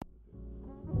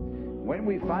When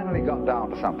we finally got down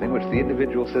to something which the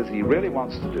individual says he really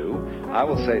wants to do, I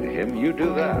will say to him, you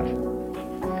do that.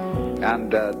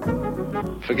 And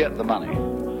forget the money.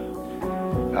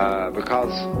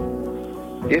 Because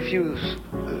if you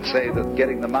say that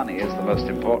getting the money is the most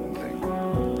important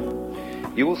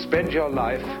thing, you will spend your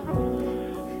life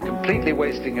completely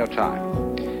wasting your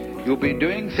time. You'll be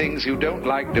doing things you don't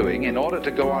like doing in order to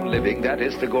go on living, that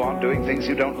is, to go on doing things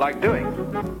you don't like doing,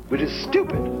 which is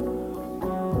stupid.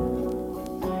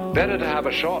 Better to have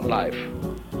a short life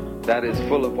that is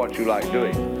full of what you like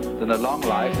doing than a long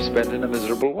life spent in a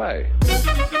miserable way.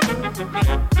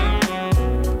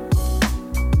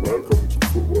 Welcome to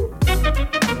Footwork.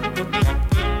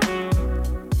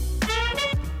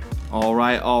 All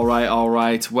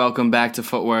right. Welcome back to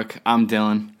Footwork. I'm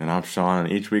Dylan. And I'm Sean,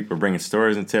 and each week we're bringing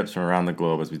stories and tips from around the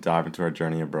globe as we dive into our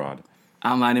journey abroad.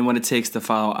 I'm learning what it takes to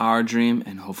follow our dream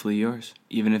and hopefully yours,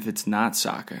 even if it's not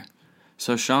soccer.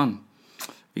 So, Sean,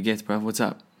 bruv, what's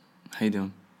up? How you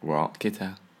doing? Well, ¿Qué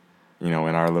tal? You know,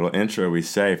 in our little intro, we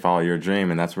say follow your dream,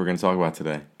 and that's what we're going to talk about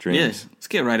today. Dreams. Yes, let's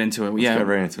get right into it. Let's get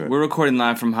right into it. We're recording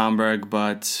live from Hamburg,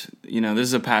 but, you know, this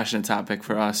is a passionate topic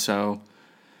for us, so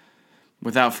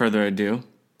without further ado,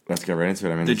 let's get right into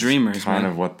it. I mean, the dreamers, is kind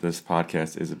man. of what this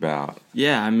podcast is about.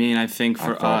 Yeah, I mean, I think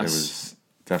for I thought us, it was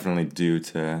definitely due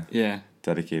to yeah,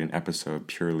 dedicate an episode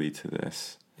purely to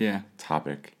this yeah,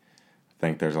 topic. I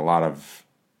think there's a lot of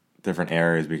different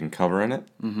areas we can cover in it.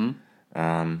 mm-hmm.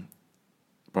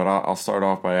 But I'll start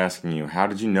off by asking you, how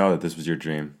did you know that this was your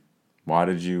dream? Why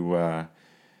did you,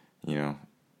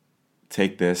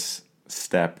 take this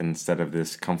step instead of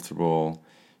this comfortable,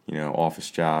 office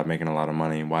job, making a lot of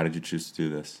money? Why did you choose to do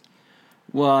this?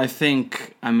 Well, I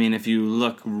think, if you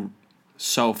look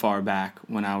so far back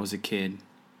when I was a kid,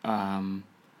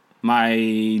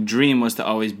 my dream was to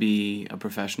always be a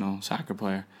professional soccer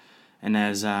player. And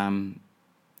as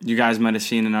you guys might have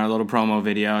seen in our little promo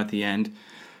video at the end,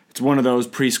 it's one of those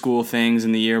preschool things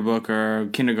in the yearbook or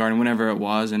kindergarten, whenever it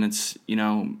was. And it's,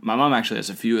 my mom actually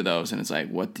has a few of those. And it's like,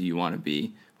 what do you want to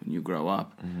be when you grow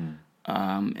up? Mm-hmm.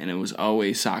 And it was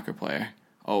always soccer player.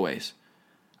 Always.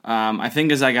 I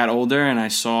think as I got older and I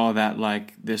saw that,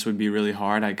 this would be really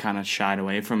hard, I kind of shied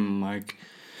away from,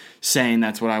 saying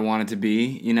that's what I wanted to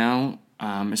be,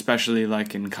 especially,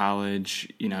 in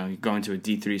college, going to a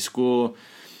D3 school.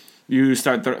 You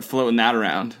start floating that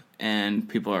around, and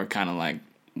people are kind of like,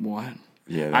 what?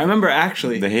 Yeah. I remember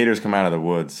actually... The haters come out of the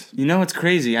woods. You know what's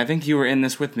crazy? I think you were in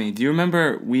this with me. Do you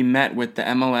remember we met with the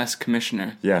MLS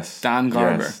commissioner? Yes. Don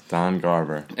Garber. Yes, Don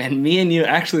Garber. And me and you...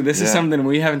 Actually, this is something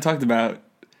we haven't talked about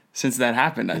since that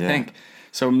happened, I think.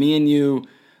 So me and you,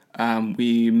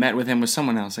 we met with him with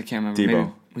someone else. I can't remember. Debo.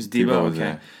 Maybe was Debo? Was okay.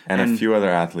 there. And a few other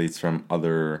athletes from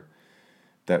other...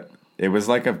 It was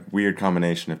like a weird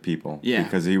combination of people. Yeah.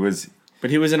 Because he was... But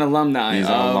he was an alumni He's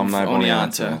of an alumni of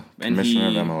Oneonta. Commissioner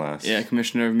of MLS. Yeah,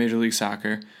 commissioner of Major League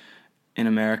Soccer in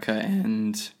America.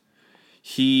 And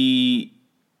he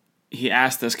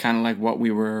asked us kind of what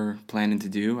we were planning to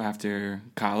do after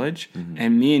college. Mm-hmm.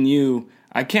 And me and you,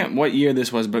 I can't what year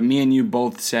this was, but me and you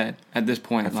both said at this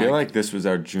point. I feel like this was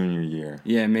our junior year.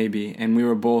 Yeah, maybe. And we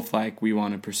were both we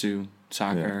want to pursue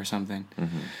soccer or something.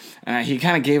 Mm-hmm. And he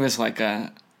kind of gave us oh,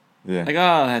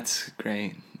 that's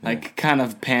great. Kind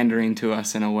of pandering to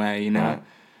us in a way,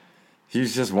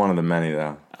 He's just one of the many,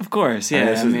 though. Of course, yeah.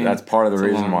 That's part of the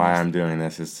reason why I'm doing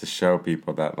this, is to show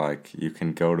people that, you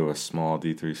can go to a small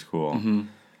D3 school, mm-hmm.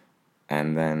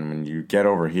 and then when you get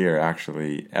over here,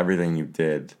 actually, everything you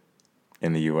did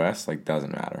in the U.S.,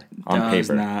 doesn't matter. On paper. Does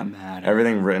not matter.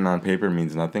 Everything written on paper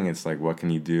means nothing. It's what can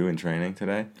you do in training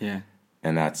today? Yeah.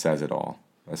 And that says it all.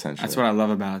 Essentially. That's what I love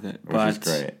about it. Which is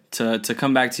great. To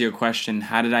come back to your question,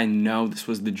 how did I know this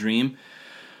was the dream?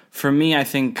 For me, I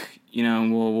think,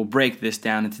 we'll break this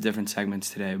down into different segments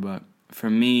today, but for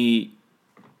me,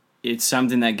 it's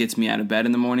something that gets me out of bed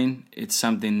in the morning. It's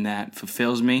something that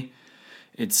fulfills me.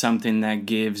 It's something that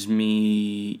gives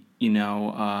me,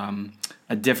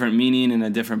 a different meaning and a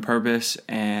different purpose,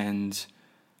 and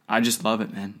I just love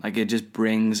it, man. It just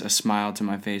brings a smile to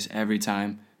my face every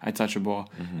time I touch a ball.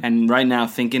 Mm-hmm. And right now,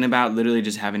 thinking about literally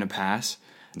just having a pass,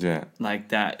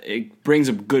 that, it brings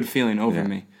a good feeling over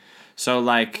me. So,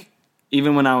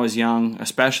 even when I was young,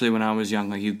 especially when I was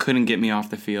young, you couldn't get me off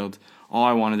the field. All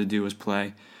I wanted to do was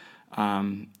play.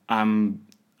 I'm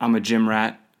a gym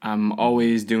rat. I'm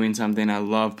always doing something. I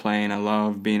love playing. I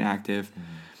love being active. Mm-hmm.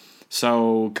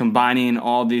 So combining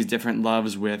all these different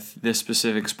loves with this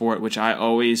specific sport, which I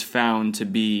always found to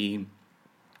be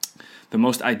the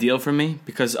most ideal for me,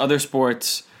 because other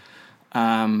sports,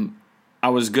 I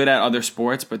was good at other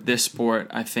sports, but this sport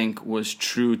I think was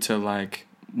true to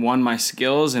my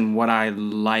skills and what I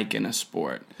like in a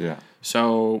sport. Yeah.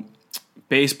 So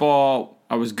baseball,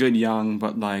 I was good young,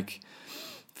 but like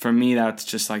for me, that's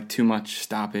just like too much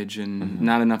stoppage and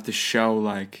not enough to show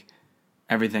like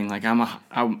everything. Like I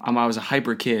was a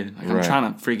hyper kid. Like I'm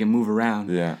trying to freaking move around.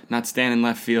 Yeah. Not stand in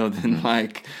left field and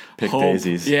like pick hope,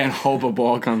 daisies. Yeah, and hope a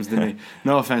ball comes to me.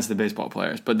 No offense to baseball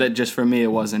players, but that just for me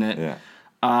it wasn't it. Yeah.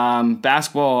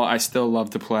 Basketball I still love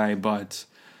to play, but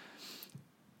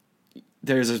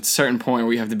there's a certain point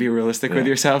where you have to be realistic with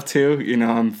yourself too. You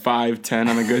know, I'm 5'10"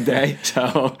 on a good day,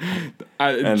 so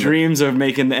dreams of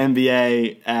making the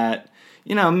NBA at.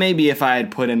 You know, maybe if I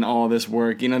had put in all this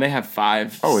work, you know, they have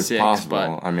 5, Oh, it's 6, possible.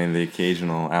 but I mean, the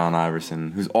occasional Allen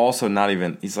Iverson, who's also not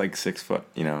even, he's like 6 foot,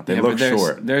 you know, they look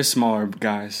short. There's smaller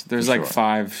guys. There's For like sure.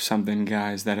 5-something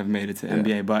guys that have made it to the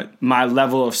NBA, but my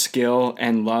level of skill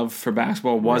and love for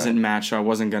basketball wasn't matched, so I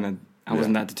wasn't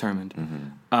that determined.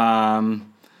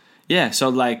 Yeah, so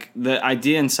like the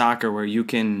idea in soccer where you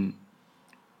can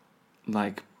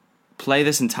like play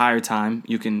this entire time,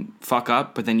 you can fuck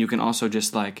up, but then you can also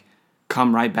just like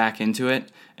come right back into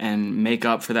it and make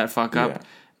up for that fuck up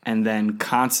and then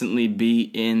constantly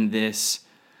be in this.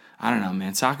 I don't know,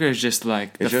 man. Soccer is just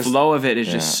like the flow of it is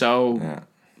just so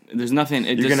there's nothing.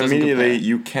 It you just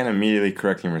can immediately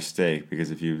correct your mistake,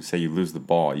 because if you say you lose the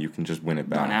ball, you can just win it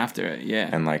back run after it,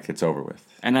 and like it's over with.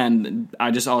 And then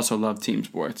I just also love team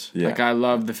sports. Yeah. Like I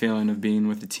love the feeling of being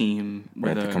with the team,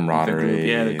 with the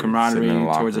camaraderie, the camaraderie sitting in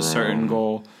the towards a locker certain room.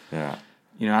 goal. Yeah,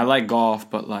 You know, I like golf,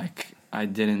 but like I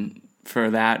didn't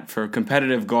for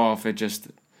competitive golf. It just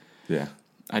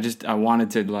I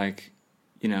wanted to like,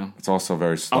 you know, it's also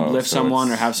very slow. uplift so someone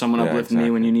or it's- have someone uplift me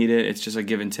when exactly. you need it. It's just a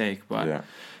give and take. But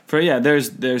Yeah.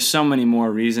 there's so many more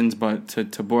reasons, but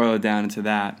to boil it down into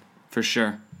that, for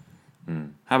sure.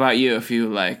 How about you? If you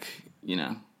like, you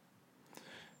know,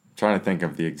 Trying to think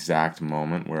of the exact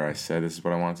moment where I said this is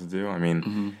what I wanted to do. I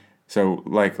mean, so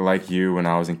like you, when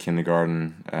I was in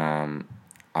kindergarten,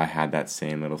 I had that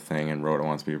same little thing and wrote I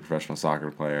want to be a professional soccer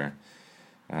player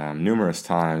numerous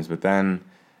times. But then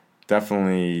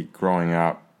definitely growing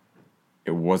up,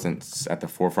 it wasn't at the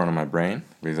forefront of my brain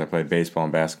because I played baseball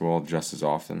and basketball just as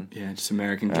often. yeah, just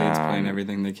American kids playing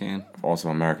everything they can. Also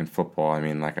American football. I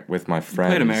mean, like with my You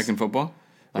friends. played American football?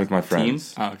 With my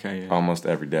friends. Team? Oh, okay, yeah. Almost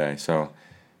every day. So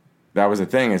that was the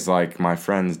thing. It's like my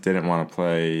friends didn't want to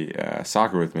play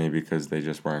soccer with me because they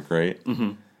just weren't great.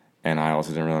 Mm-hmm. And I also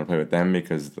didn't really want to play with them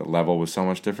because the level was so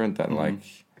much different that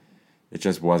like it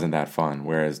just wasn't that fun.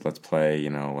 Whereas let's play, you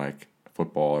know, like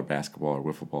football or basketball or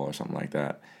wiffle ball or something like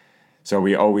that. So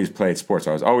we always played sports.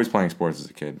 I was always playing sports as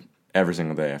a kid, every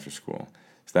single day after school.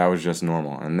 So that was just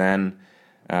normal. And then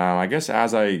I guess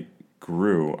as I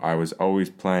grew, I was always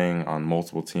playing on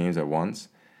multiple teams at once.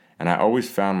 And I always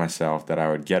found myself that I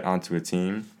would get onto a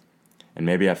team, and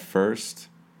maybe at first,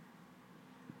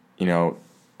 you know,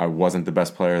 I wasn't the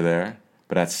best player there.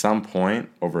 But at some point,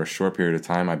 over a short period of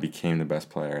time, I became the best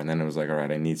player. And then it was like, all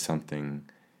right, I need something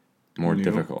more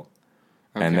difficult.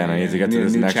 Okay, And then I need to get to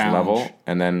this next challenge. level.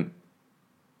 And then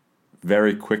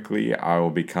very quickly, I will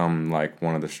become like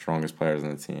one of the strongest players on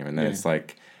the team. And then it's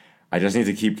like, I just need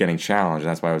to keep getting challenged. And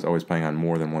that's why I was always playing on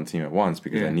more than one team at once,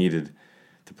 because I needed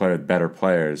to play with better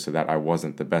players so that I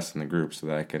wasn't the best in the group, so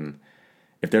that I can,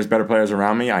 if there's better players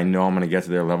around me, I know I'm going to get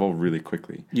to their level really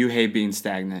quickly. You hate being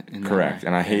stagnant. In Correct. That way.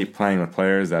 And I hate playing with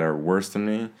players that are worse than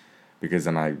me, because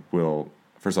then I will,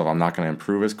 first of all, I'm not going to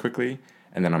improve as quickly,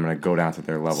 and then I'm going to go down to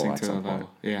their level Sink at to some the point.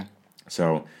 level. Yeah.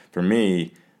 So for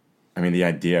me, I mean, the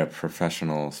idea of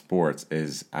professional sports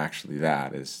is actually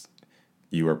that, is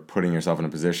you are putting yourself in a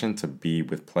position to be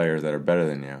with players that are better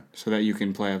than you. So that you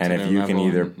can play up And to if their you level.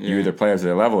 can you either play up to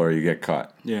their level or you get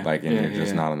cut. Yeah. Like, and Yeah, you're just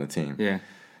yeah. not on the team. Yeah.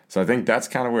 So I think that's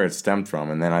kind of where it stemmed from.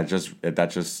 And then that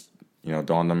just, you know,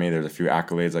 dawned on me. There's a few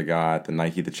accolades I got. The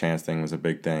Nike The Chance thing was a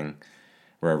big thing,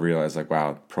 where I realized, like,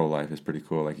 wow, pro life is pretty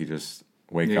cool. Like, you just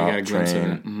wake Yeah, you got a up, glimpse of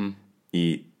train, it. Mm-hmm.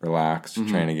 eat, relax,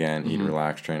 train again, eat,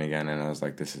 relax, train again. And I was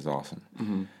like, this is awesome.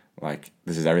 Mm-hmm. Like,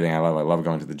 this is everything I love. I love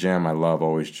going to the gym. I love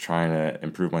always trying to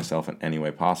improve myself in any way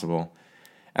possible.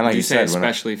 And like Would you say said,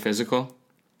 especially physical?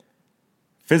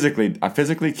 I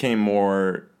physically came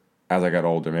more as I got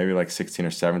older. Maybe like 16 or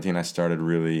 17, I started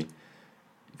really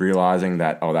realizing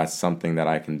that, oh, that's something that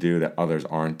I can do that others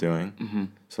aren't doing. Mm-hmm.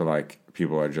 So like,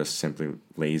 people are just simply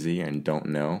lazy and don't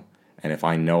know. And if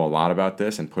I know a lot about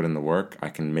this and put in the work, I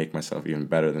can make myself even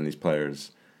better than these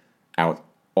players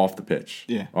off the pitch,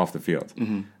 off the field.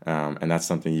 Mm-hmm. And that's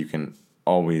something you can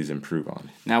always improve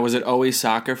on. Now, was it always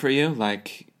soccer for you?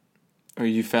 Like, or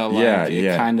you felt like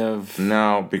it kind of...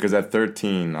 No, because at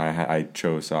 13, I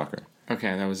chose soccer.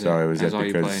 Okay, that was So it was That's all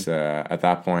you because played. at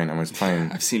that point I was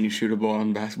playing I've seen you shoot a ball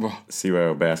in basketball.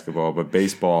 CYO basketball, but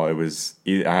baseball I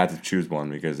had to choose one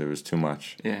because it was too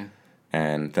much. Yeah.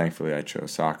 And thankfully I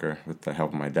chose soccer with the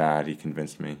help of my dad. He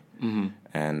convinced me,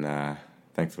 and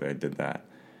thankfully I did that.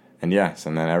 And yes,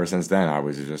 and then ever since then I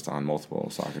was just on multiple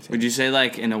soccer teams. Would you say,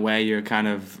 like, in a way, you're kind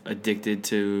of addicted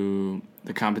to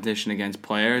the competition against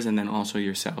players and then also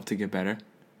yourself to get better?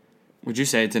 Would you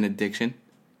say it's an addiction?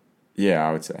 Yeah,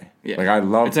 I would say. Yeah. Like I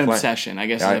love. It's an obsession, I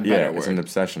guess. Is a better yeah, word. it's an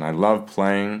obsession. I love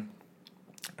playing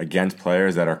against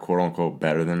players that are quote unquote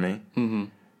better than me.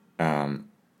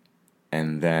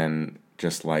 And then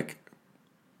just like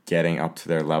getting up to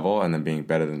their level and then being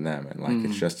better than them, and like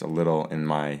it's just a little in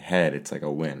my head. It's like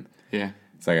a win. Yeah.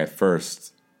 It's like at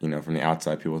first, from the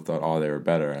outside, people thought, oh, they were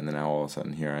better, and then now all of a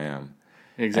sudden, here I am.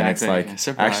 Exactly. And it's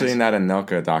like, actually, in that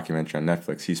Anelka documentary on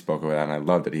Netflix, he spoke about that, and I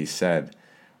loved it. He said,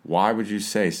 why would you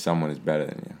say someone is better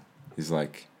than you? He's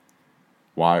like,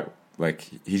 why? Like,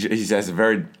 he has a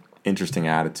very interesting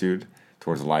attitude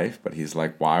towards life, but he's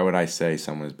like, why would I say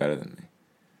someone is better than me?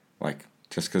 Like,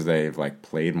 just because they've, like,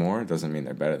 played more doesn't mean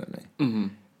they're better than me. Mm-hmm.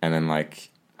 And then, like,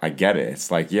 I get it. It's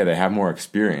like, yeah, they have more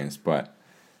experience, but,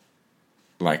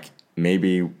 like,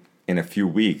 maybe in a few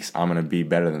weeks, I'm going to be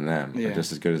better than them, or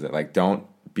just as good as that. Like, don't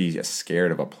be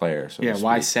scared of a player. So yeah,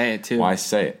 why say it, too? Why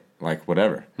say it? Like,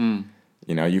 whatever.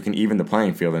 You can even the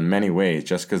playing field in many ways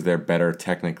just because they're better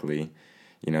technically.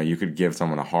 You could give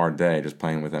someone a hard day just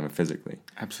playing with them physically.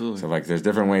 Absolutely. So, like, there's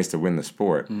different ways to win the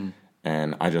sport.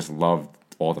 And I just love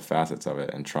all the facets of it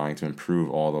and trying to improve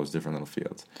all those different little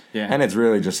fields. Yeah. And it's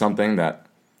really just something that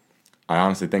I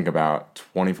honestly think about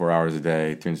 24 hours a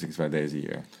day, 365 days a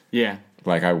year. Yeah.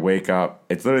 Like, I wake up,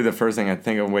 it's literally the first thing I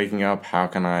think of waking up.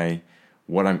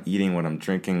 What I'm eating, what I'm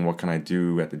drinking, what can I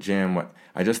do at the gym?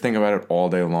 I just think about it all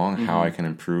day long, how I can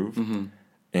improve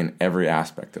in every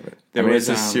aspect of it. It's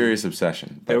a serious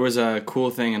obsession. There was a cool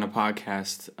thing in a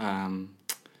podcast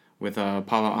with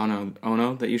Paulo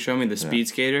Ono that you showed me, the speed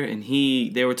skater, and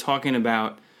they were talking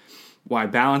about why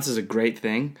balance is a great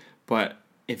thing, but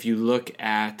if you look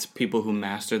at people who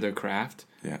master their craft,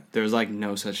 there's like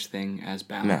no such thing as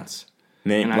balance.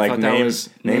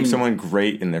 Name someone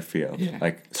great in their field,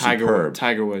 like superb.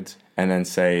 Tiger Woods, and then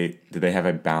say, do they have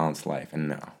a balanced life? And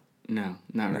no,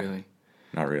 not really.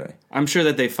 Not really. I'm sure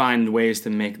that they find ways to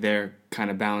make their kind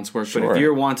of balance work. Sure. But if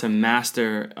you want to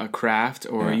master a craft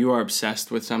or you are obsessed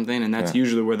with something, and that's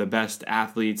usually where the best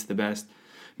athletes, the best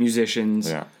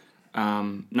musicians,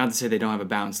 not to say they don't have a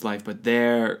balanced life, but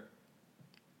they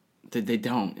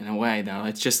don't in a way, though.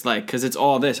 It's just like, because it's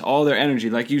all their energy.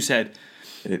 Like you said,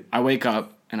 I wake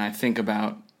up and I think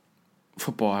about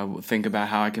football. I think about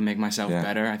how I can make myself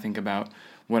better. I think about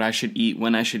what I should eat,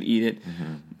 when I should eat it,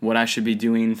 what I should be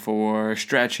doing for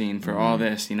stretching, for all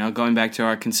this, going back to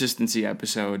our consistency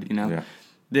episode,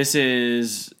 this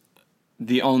is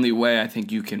the only way I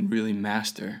think you can really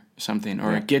master something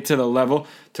or get to the level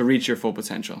to reach your full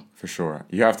potential. For sure.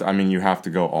 You have to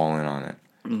go all in on it.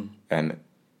 And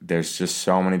there's just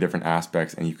so many different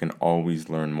aspects, and you can always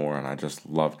learn more, and I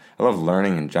love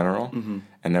learning in general.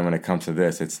 And then when it comes to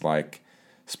this, it's like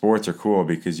sports are cool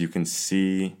because you can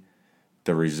see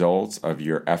the results of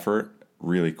your effort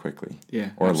really quickly.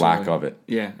 Yeah. Or absolutely. lack of it.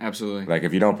 Yeah, absolutely. Like,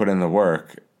 if you don't put in the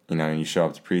work, and you show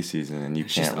up to preseason and you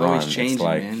it's can't just run, always changing, it's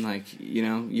like, man. Like,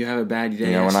 you have a bad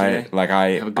day when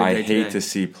yesterday. I hate to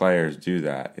see players do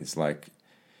that. It's like,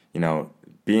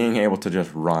 being able to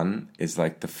just run is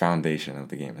like the foundation of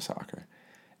the game of soccer.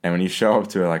 And when you show up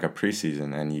to like a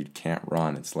preseason and you can't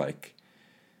run, it's like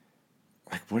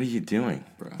what are you doing?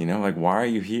 Bro. Like, why are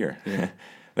you here? Yeah.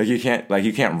 you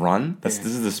can't run. This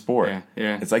is the sport.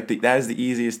 Yeah. It's like that is the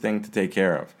easiest thing to take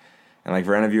care of. And like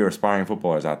for any of you aspiring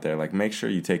footballers out there, like make sure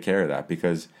you take care of that,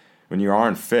 because when you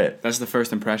aren't fit, that's the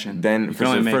first impression. Then you can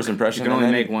only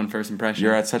make one first impression.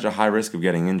 You're at such a high risk of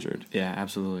getting injured. Yeah,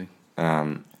 absolutely.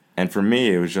 And for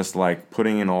me, it was just like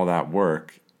putting in all that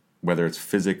work, whether it's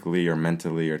physically or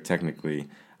mentally or technically,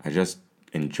 I just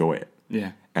enjoy it.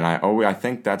 Yeah. And I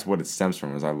think that's what it stems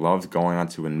from, is I loved going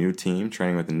onto a new team,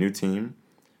 training with a new team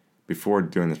before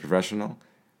doing this professional.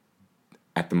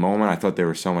 At the moment, I thought they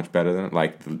were so much better than,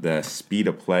 like, the speed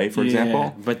of play, for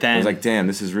example. But then I was like, damn,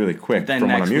 this is really quick from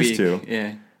what I'm used to.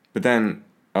 Yeah. But then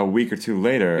a week or two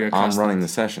later, I'm running the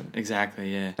session.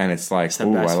 Exactly, yeah. And it's like,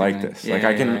 ooh, I like this. Yeah,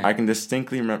 I can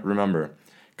distinctly remember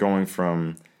going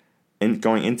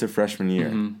into freshman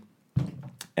year,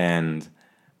 and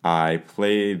I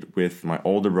played with my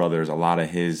older brothers, a lot of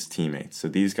his teammates. So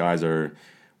these guys are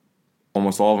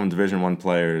almost all of them Division I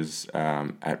players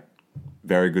at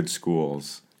very good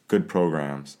schools, good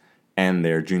programs, and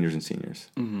they're juniors and seniors.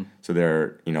 So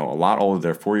they're, a lot older.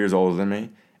 They're 4 years older than me,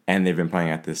 and they've been playing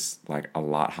at this like a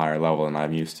lot higher level than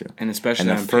I'm used to. And especially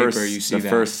on paper, you see the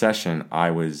first session,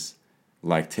 I was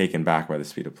like taken back by the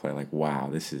speed of play. Like, wow,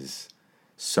 this is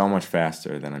so much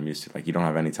faster than I'm used to. Like, you don't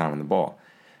have any time on the ball.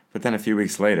 But then a few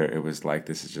weeks later, it was like,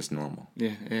 this is just normal.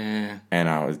 Yeah.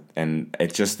 And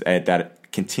that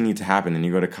continued to happen. And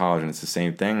you go to college and it's the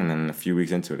same thing. And then a few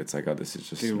weeks into it, it's like, oh, this is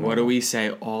just normal. What do we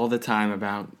say all the time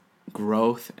about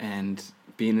growth and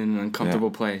being in an uncomfortable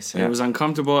place? Yeah. It was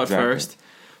uncomfortable at first,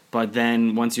 but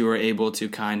then once you were able to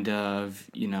kind of,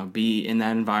 be in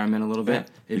that environment a little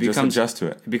bit, it becomes, just adjust to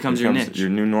it. It becomes your niche. Your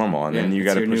new normal. And then you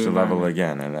got to push the level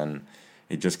again. And then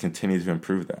it just continues to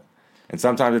improve that. And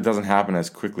sometimes it doesn't happen as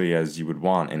quickly as you would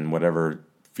want in whatever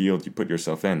field you put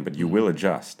yourself in, but you will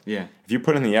adjust. Yeah. If you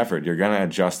put in the effort, you're going to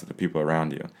adjust to the people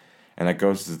around you. And that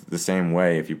goes the same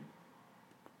way if you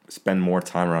spend more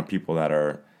time around people that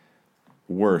are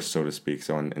worse, so to speak.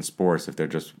 So in sports, if they're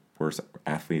just worse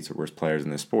athletes or worse players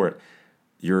in the sport,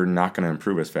 you're not going to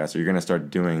improve as fast. So you're going to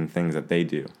start doing things that they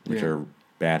do, which are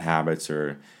bad habits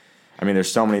or...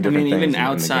 there's so many different things. Even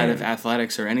outside of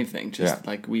athletics or anything, just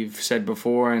like we've said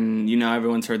before, and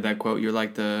everyone's heard that quote, you're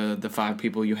like the 5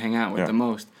 people you hang out with the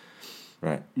most.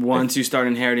 Right. Once you start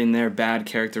inheriting their bad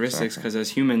characteristics, because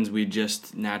as humans, we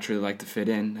just naturally like to fit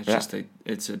in. That's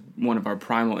just one of our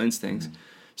primal instincts. Mm-hmm.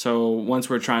 So once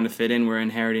we're trying to fit in, we're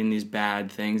inheriting these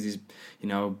bad things, these,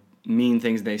 mean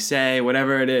things they say,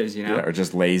 whatever it is, Yeah, or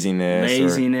just laziness.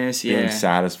 Laziness, or being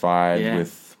satisfied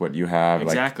with what you have.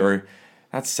 Exactly. Or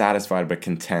not satisfied, but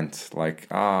content. Like,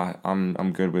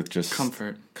 I'm good with just...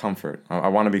 Comfort. I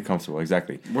want to be comfortable,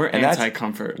 exactly. We're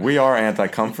anti-comfort. We are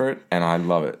anti-comfort, and I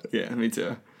love it. Yeah, me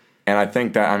too. And I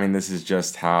think that, this is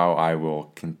just how I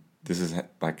will... this is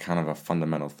like kind of a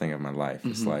fundamental thing of my life.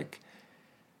 Mm-hmm. It's like,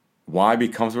 why be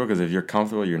comfortable? Because if you're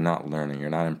comfortable, you're not learning. You're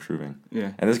not improving.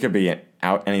 Yeah. And this could be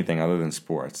anything other than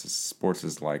sports. Sports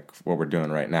is like what we're doing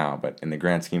right now, but in the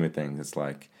grand scheme of things, it's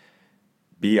like...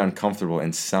 be uncomfortable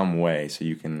in some way so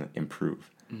you can improve.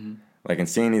 Mm-hmm. Like, and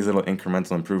seeing these little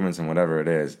incremental improvements in whatever it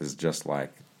is just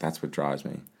like, that's what drives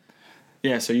me.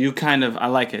 Yeah, so you I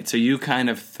like it. So you kind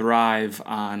of thrive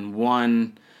on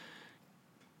one,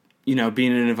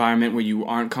 being in an environment where you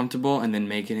aren't comfortable and then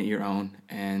making it your own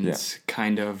and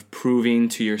kind of proving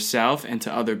to yourself and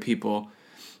to other people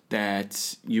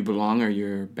that you belong or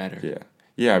you're better. Yeah.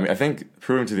 Yeah, I think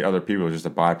proving to the other people is just a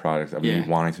byproduct of me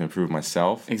wanting to improve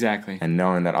myself. Exactly. And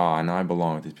knowing that, I know I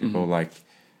belong with these people. Mm-hmm. Like,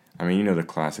 the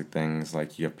classic things,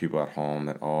 like you have people at home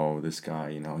that, this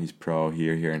guy, he's pro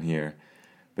here, and here.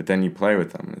 But then you play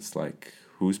with them, and it's like,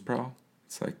 who's pro?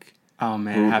 It's like, oh,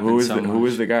 man, it happens so much. Who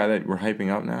is the guy that we're hyping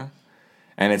up now?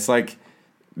 And it's like,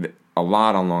 a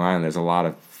lot on Long Island, there's a lot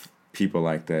of people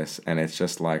like this, and it's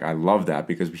just like, I love that,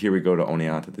 because here we go to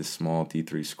Oneonta, this small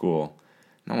D3 school.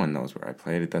 No one knows where I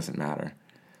played. It doesn't matter.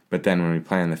 But then when we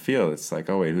play in the field, it's like,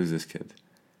 oh, wait, who's this kid?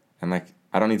 And, like,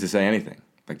 I don't need to say anything.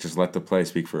 Like, just let the play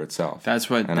speak for itself. That's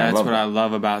what I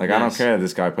love about this. Like, I don't care that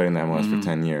this guy played in the MLS for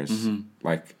 10 years. Mm-hmm.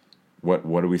 Like, what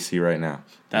do we see right now?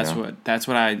 That's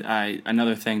what I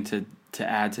another thing to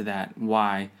add to that,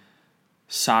 why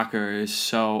soccer is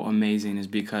so amazing is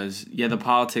because, the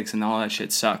politics and all that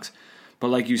shit sucks. But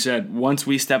like you said, once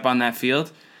we step on that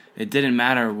field... it didn't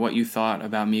matter what you thought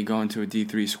about me going to a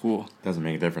D3 school. Doesn't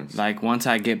make a difference. Like, once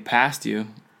I get past you,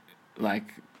 like,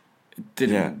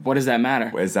 what does that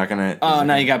matter? Is that going to... Oh,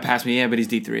 now you got past me. Yeah, but he's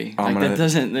D3. Like, that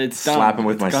doesn't... It's slap him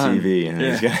with my CV. And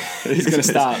he's going to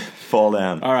stop. Fall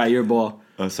down. All right, your ball.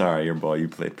 Oh, sorry, your ball. You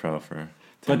played pro for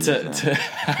 10 years now.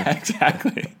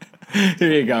 Exactly.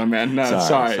 Here you go, man. No,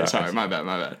 sorry. My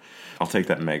bad. I'll take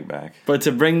that Meg back. But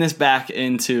to bring this back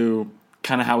into...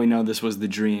 kind of how we know this was the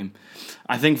dream.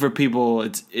 I think for people,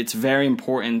 it's very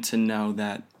important to know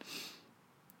that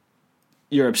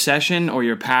your obsession or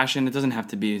your passion, it doesn't have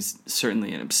to be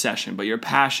certainly an obsession, but your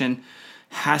passion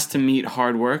has to meet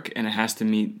hard work and it has to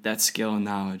meet that skill and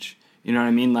knowledge. You know what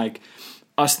I mean? Like,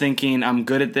 us thinking, I'm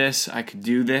good at this, I could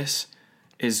do this,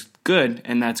 is good,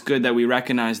 and that's good that we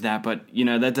recognize that, but,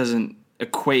 that doesn't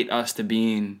equate us to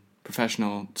being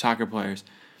professional soccer players.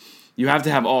 You have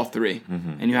to have all three,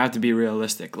 and you have to be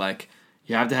realistic. Like,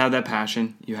 you have to have that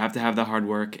passion, you have to have the hard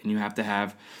work, and you have to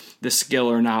have the skill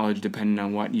or knowledge depending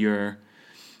on what you're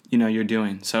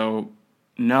doing. So,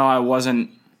 no, I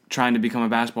wasn't trying to become a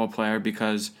basketball player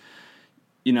because,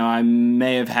 I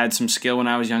may have had some skill when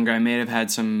I was younger. I may have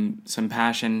had some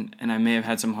passion, and I may have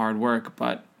had some hard work.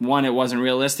 But, one, it wasn't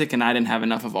realistic, and I didn't have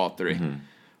enough of all three. Mm-hmm.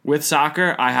 With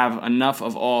soccer, I have enough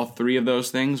of all three of those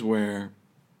things where...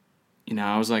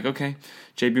 I was like, okay,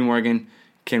 JP Morgan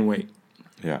can wait.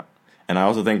 Yeah. And I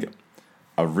also think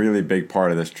a really big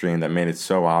part of this dream that made it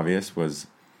so obvious was,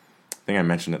 I think I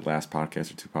mentioned it last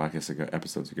podcast or 2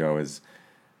 episodes ago, is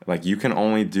like you can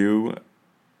only do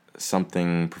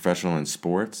something professional in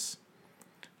sports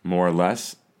more or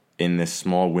less in this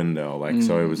small window. Like,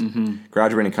 so it was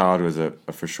graduating college was a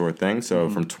for sure thing. So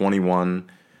from 21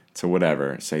 to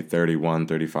whatever, say 31,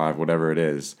 35, whatever it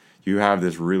is, you have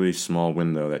this really small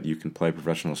window that you can play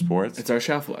professional sports. It's our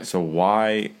shelf life. So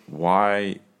why,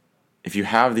 if you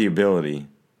have the ability,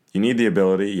 you need the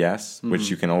ability, yes, which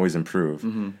you can always improve,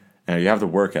 and you have the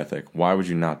work ethic, why would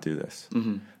you not do this?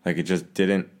 Like, it just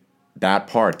didn't, that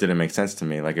part didn't make sense to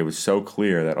me. Like, it was so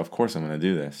clear that, of course, I'm going to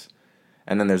do this.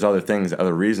 And then there's other things,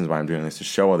 other reasons why I'm doing this, to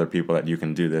show other people that you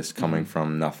can do this coming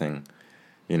from nothing,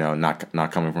 you know,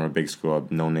 not coming from a big school,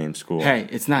 a no-name school. Hey,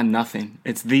 it's not nothing.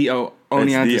 It's the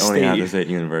Oneonta State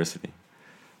University.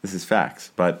 This is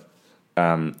facts. But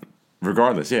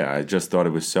regardless, yeah, I just thought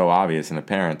it was so obvious and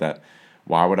apparent that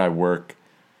why would I work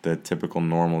the typical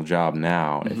normal job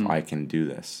now if I can do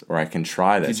this? Or I can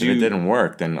try this. If it didn't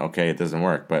work, then okay, it doesn't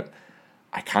work. But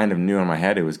I kind of knew in my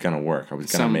head it was going to work. I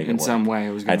was going to make it work. In some way,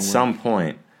 it was going to work. At some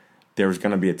point, there was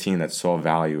going to be a team that saw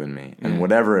value in me. And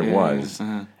whatever it was,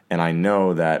 and I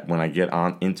know that when I get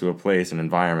on into a place, an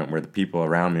environment where the people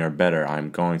around me are better, I'm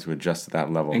going to adjust to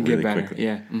that level and really get better. quickly.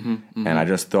 Yeah. And I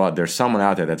just thought there's someone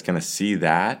out there that's going to see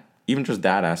that, even just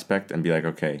that aspect, and be like,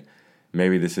 okay,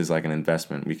 maybe this is like an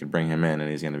investment. We could bring him in and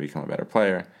he's going to become a better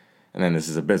player. And then this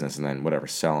is a business, and then whatever,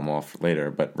 sell him off later.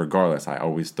 But regardless, I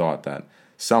always thought that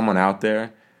someone out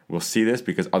there will see this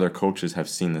because other coaches have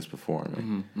seen this before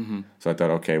me. So I thought,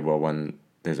 okay, well, when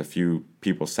there's a few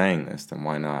people saying this, then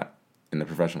why not in the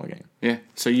professional game? Yeah.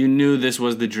 So you knew this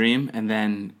was the dream, and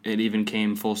then it even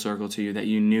came full circle to you that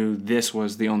you knew this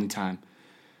was the only time.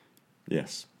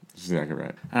 Yes, that's exactly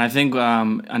right. And I think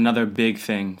another big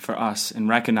thing for us in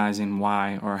recognizing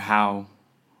why or how,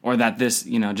 or that this,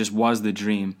 you know, just was the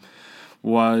dream,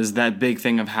 was that big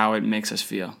thing of how it makes us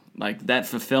feel. Like that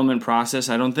fulfillment process,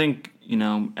 I don't think, you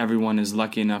know, everyone is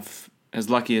lucky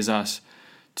as us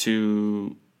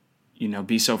to, you know,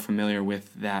 be so familiar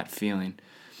with that feeling.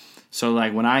 So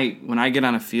like when I get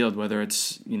on a field, whether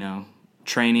it's, you know,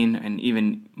 training and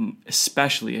even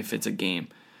especially if it's a game,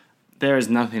 there is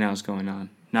nothing else going on.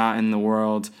 Not in the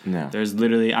world. No. There's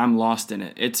literally, I'm lost in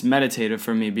it. It's meditative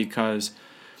for me because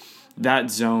that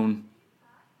zone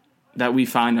that we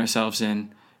find ourselves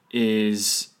in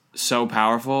is so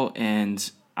powerful,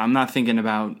 and I'm not thinking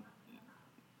about,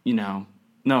 you know,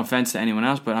 no offense to anyone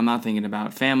else, but I'm not thinking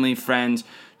about family, friends,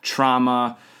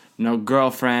 trauma, no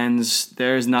girlfriends.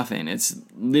 There's nothing. It's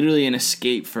literally an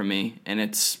escape for me, and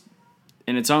it's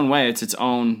in its own way. It's its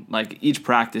own, like, each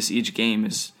practice, each game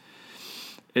is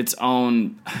its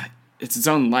own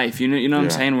life. You know what I'm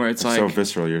saying? Where it's like so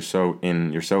visceral. You're so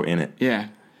in it. Yeah.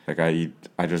 Like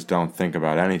I just don't think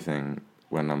about anything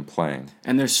when I'm playing.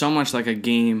 And there's so much like a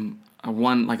game, a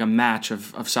match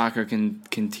of soccer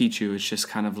can teach you. It's just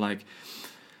kind of like,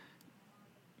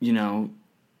 you know,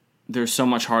 there's so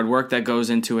much hard work that goes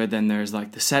into it. Then there's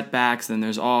like the setbacks. Then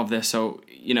there's all of this. So,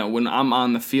 you know, when I'm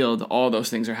on the field, all those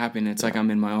things are happening. It's like I'm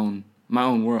in my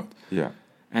own world. Yeah.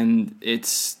 And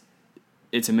it's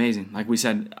amazing. Like we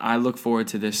said, I look forward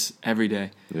to this every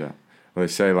day. Yeah. Well, they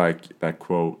say like that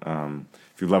quote,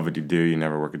 if you love what you do, you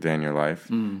never work a day in your life.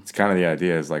 It's kind of the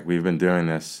idea is like we've been doing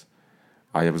this.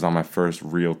 I was on my first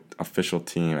real official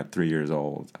team at 3 years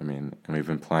old. I mean, and we've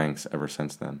been playing ever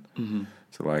since then.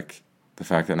 So like the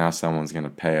fact that now someone's going to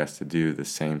pay us to do the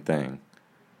same thing,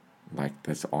 like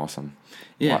that's awesome.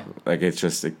 Yeah. Like it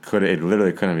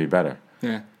literally couldn't be better.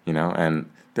 Yeah. You know, and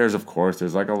there's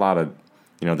like a lot of,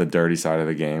 you know, the dirty side of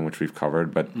the game, which we've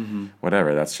covered, but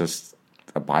whatever, that's just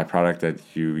a byproduct that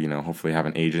you know, hopefully have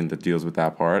an agent that deals with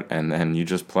that part, and then you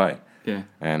just play. Yeah.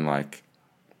 And like,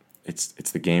 it's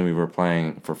the game we were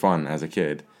playing for fun as a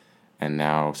kid, and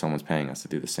now someone's paying us to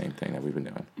do the same thing that we've been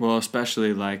doing. Well,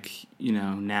 especially like, you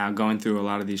know, now going through a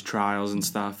lot of these trials and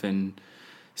stuff and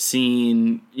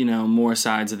seeing, you know, more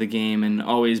sides of the game and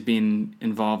always being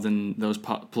involved in those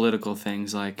political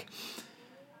things, like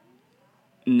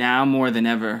now more than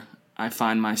ever, I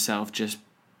find myself just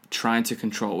trying to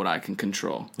control what I can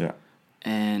control. Yeah.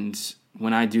 And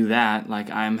when I do that, like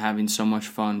I'm having so much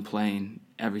fun playing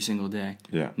every single day.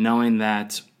 Yeah. Knowing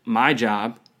that my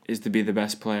job is to be the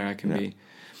best player I can be.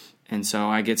 And so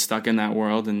I get stuck in that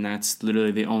world, and that's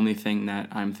literally the only thing that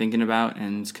I'm thinking about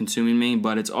and it's consuming me.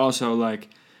 But it's also like,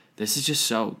 this is just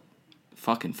so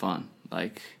fucking fun.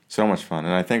 Like, so much fun.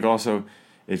 And I think also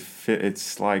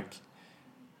it's like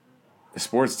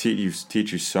sports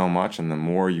teach you so much, and the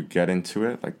more you get into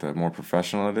it, like the more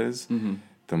professional it is,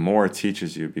 the more it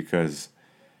teaches you, because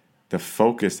the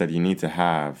focus that you need to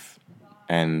have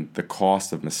and the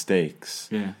cost of mistakes.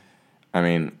 Yeah. I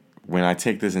mean, when I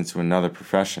take this into another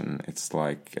profession, it's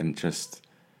like, and just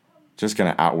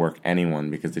going to outwork anyone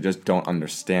because they just don't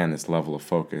understand this level of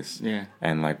focus. Yeah.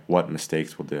 And like what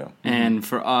mistakes will do. And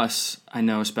for us, I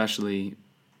know especially,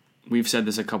 we've said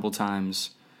this a couple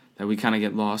times, that we kind of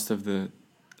get lost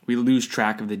we lose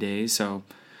track of the days. So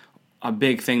a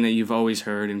big thing that you've always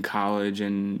heard in college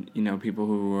and, you know, people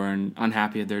who are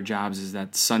unhappy at their jobs is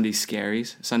that Sunday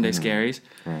scaries.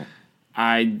 Right.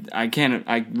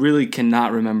 I really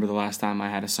cannot remember the last time I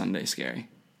had a Sunday scary.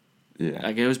 Yeah.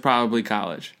 Like, it was probably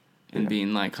college and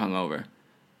being, like, hungover.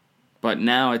 But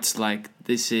now it's like,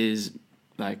 this is,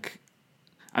 like,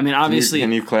 I mean, obviously...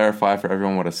 Can you clarify for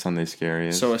everyone what a Sunday scary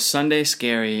is? So a Sunday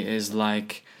scary is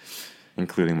like...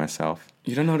 Including myself.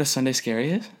 You don't know what a Sunday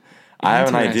scary is? I have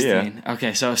an idea.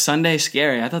 Okay, so a Sunday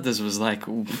scary, I thought this was, like,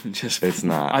 just... It's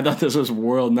not. I thought this was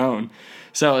world known.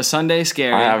 So a Sunday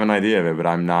scary... I have an idea of it, but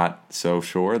I'm not so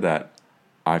sure that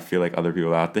I feel like other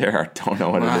people out there don't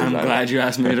know what it is. I'm glad you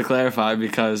asked me to clarify,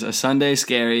 because a Sunday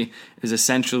scary is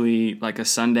essentially like a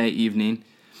Sunday evening,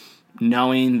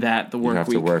 knowing that the work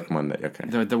week... You have to work Monday,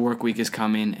 okay. The work week is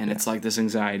coming, and it's like this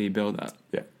anxiety build-up.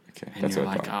 Yeah, okay. And you're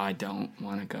like, I don't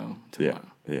want to go tomorrow.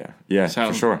 Yeah, So,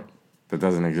 for sure. That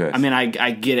doesn't exist. I mean,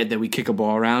 I get it that we kick a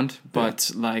ball around,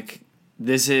 but like,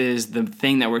 this is the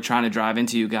thing that we're trying to drive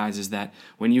into you guys, is that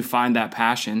when you find that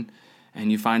passion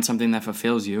and you find something that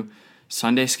fulfills you,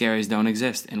 Sunday scaries don't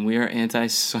exist, and we are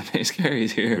anti-Sunday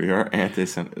scaries here. We are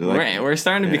anti-Sunday. We're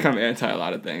starting to become anti a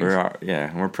lot of things.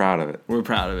 We're proud of it. We're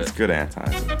proud of it. It's good anti.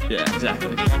 Yeah,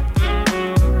 exactly.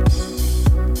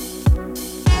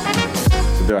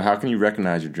 So, Bill, how can you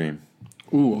recognize your dream?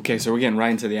 Ooh, okay, so we're getting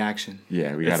right into the action.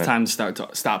 Yeah, it's time to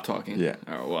stop talking. Yeah.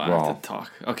 Or I have to talk.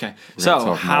 Okay, so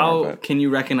talk how can you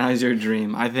recognize your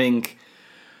dream? I think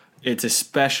it's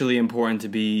especially important to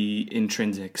be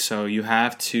intrinsic. So you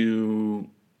have to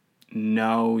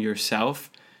know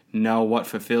yourself, know what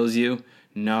fulfills you,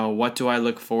 know what do I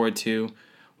look forward to,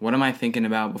 what am I thinking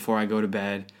about before I go to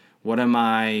bed, what am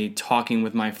I talking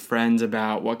with my friends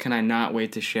about, what can I not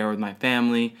wait to share with my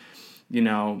family, you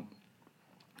know,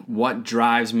 what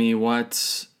drives me,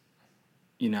 what,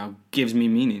 you know, gives me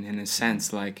meaning in a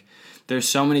sense. Like, there's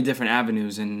so many different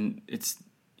avenues, and it's,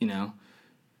 you know,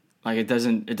 like, it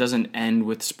doesn't end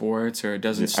with sports, or it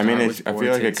doesn't start with sports. I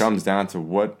feel like it comes down to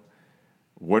what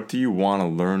do you want to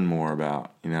learn more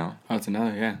about, you know? Oh, it's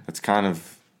another, yeah. It's kind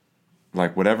of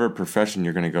like whatever profession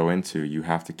you're going to go into, you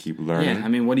have to keep learning. Yeah, I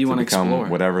mean, what do you want to explore?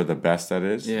 Whatever the best that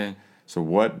is. Yeah. So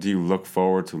what do you look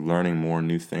forward to learning more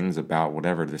new things about,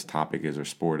 whatever this topic is or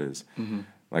sport is? Mm-hmm.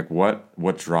 Like,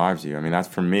 what drives you? I mean, that's,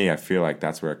 for me, I feel like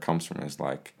that's where it comes from, is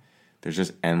like, there's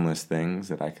just endless things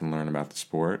that I can learn about the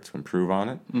sport to improve on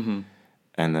it. Mm-hmm.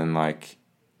 And then, like,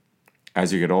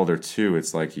 as you get older, too,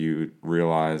 it's like you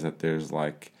realize that there's,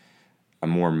 like, a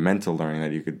more mental learning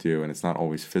that you could do, and it's not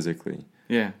always physically.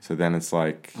 Yeah. So then it's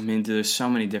like... I mean, there's so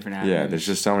many different avenues. Yeah, there's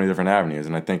just so many different avenues.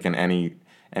 And I think in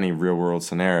any real-world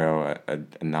scenario,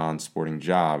 a non-sporting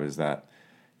job is that,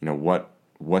 you know,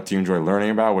 what do you enjoy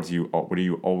learning about? What are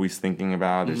you always thinking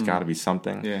about? There's got to be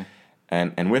something. Yeah.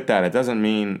 And with that, it doesn't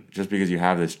mean just because you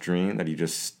have this dream that you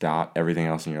just stop everything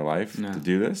else in your life to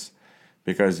do this,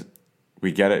 because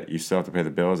we get it. You still have to pay the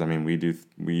bills. I mean,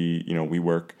 we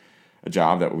work a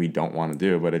job that we don't want to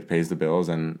do, but it pays the bills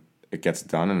and it gets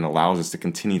done and allows us to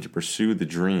continue to pursue the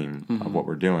dream of what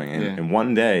we're doing. And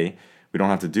one day we don't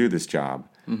have to do this job,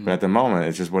 but at the moment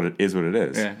it's just what it is.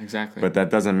 Yeah, exactly. But that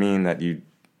doesn't mean that you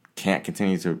can't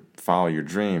continue to follow your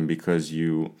dream because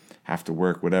you have to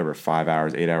work 5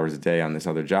 hours, 8 hours a day on this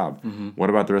other job. What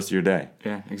about the rest of your day?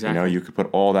 Yeah, exactly. You know, you could put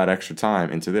all that extra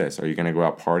time into this. Are you going to go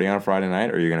out party on a Friday night,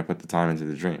 or are you going to put the time into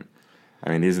the dream? I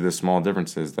mean, these are the small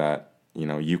differences that, you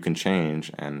know, you can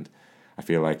change, and I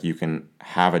feel like you can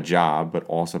have a job but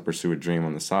also pursue a dream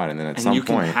on the side, and then at some point...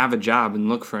 And you can have a job and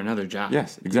look for another job.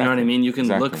 Yes, exactly. You know what I mean? You can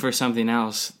look for something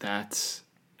else that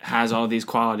has all these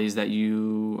qualities that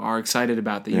you are excited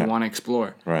about, that you want to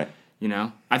explore. Right. You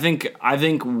know? I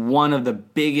think one of the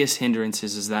biggest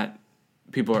hindrances is that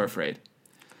people are afraid.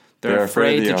 They're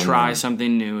afraid to try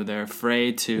something new. They're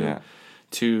afraid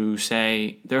to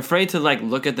say, they're afraid to, like,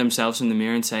 look at themselves in the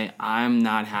mirror and say, I'm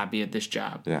not happy at this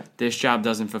job. Yeah. This job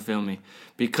doesn't fulfill me.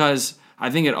 Because I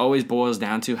think it always boils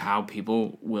down to how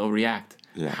people will react.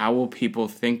 Yeah. How will people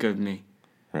think of me?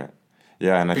 Right.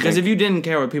 Yeah, and because if you didn't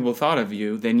care what people thought of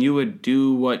you, then you would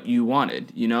do what you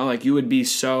wanted. You know, like, you would be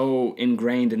so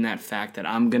ingrained in that fact that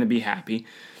I'm going to be happy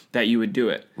that you would do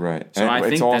it. Right. So I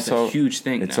think that's a huge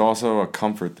thing. It's also a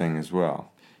comfort thing as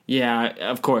well. Yeah,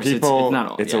 of course. People, it's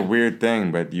not. It's a weird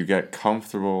thing, but you get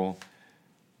comfortable.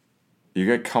 You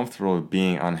get comfortable with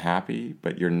being unhappy,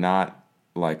 but you're not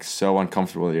like so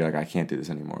uncomfortable that you're like, I can't do this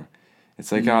anymore.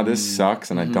 It's like, oh, this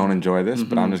sucks, and I don't enjoy this,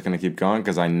 but I'm just gonna keep going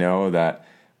because I know that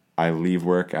I leave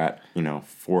work at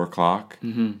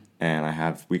 4:00, and I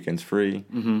have weekends free,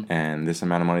 and this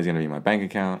amount of money is gonna be in my bank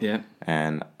account,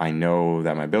 and I know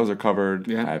that my bills are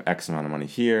covered. I have X amount of money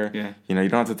here. You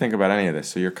don't have to think about any of this,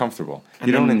 so you're comfortable.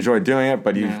 You don't enjoy doing it,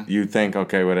 but you think,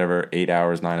 okay, whatever, 8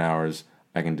 hours, 9 hours,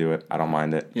 I can do it. I don't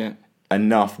mind it.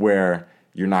 Enough where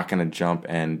you're not gonna jump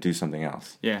and do something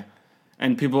else.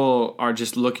 And people are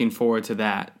just looking forward to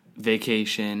that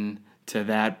vacation, to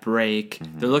that break.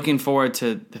 They're looking forward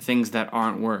to the things that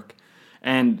aren't work.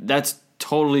 And that's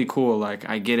totally cool. Like,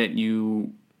 I get it.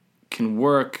 You can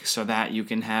work so that you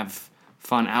can have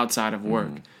fun outside of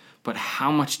work. But how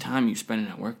much time are you spending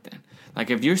at work then? Like,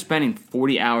 if you're spending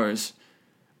 40 hours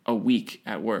a week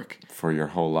at work. For your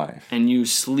whole life. And you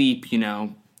sleep,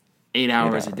 8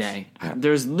 hours a day.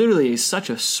 There's literally such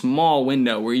a small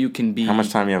window where you can be. How much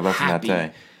time do you have left happy. in that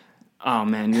day? Oh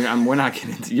man, we're not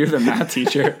getting into. You're the math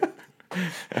teacher.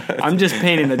 I'm just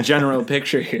painting a general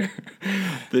picture here.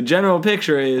 The general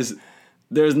picture is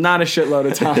there's not a shitload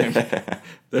of time.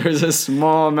 There's a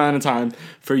small amount of time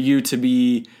for you to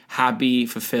be happy,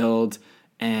 fulfilled,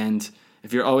 and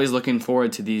if you're always looking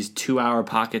forward to these 2-hour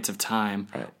pockets of time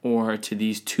or to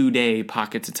these 2-day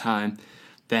pockets of time,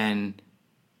 then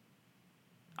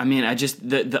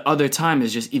the other time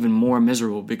is just even more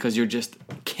miserable because you're just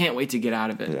can't wait to get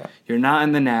out of it. You're not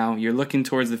in the now. You're looking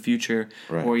towards the future,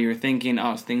 or you're thinking,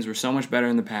 oh, things were so much better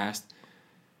in the past.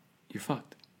 You're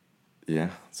fucked. Yeah,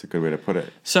 that's a good way to put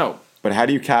it. But how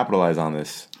do you capitalize on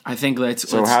this? I think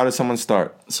how does someone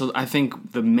start? So I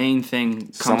think the main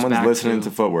thing someone's listening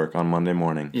to Footwork on Monday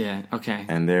morning. Yeah, okay.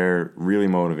 And they're really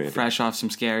motivated. Fresh off some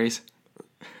scaries.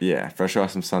 Yeah, fresh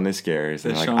off some Sunday scaries.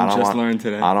 That Sean just learned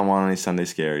today. I don't want any Sunday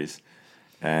scaries.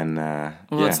 And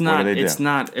it's not.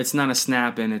 It's not a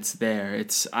snap and it's there.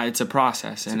 It's a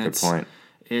process, and it's a good point.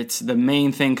 It's the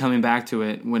main thing coming back to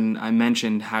it when I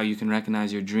mentioned how you can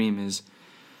recognize your dream is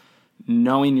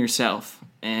knowing yourself,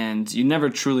 and you never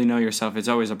truly know yourself. It's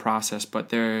always a process, but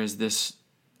there's this.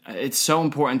 It's so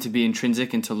important to be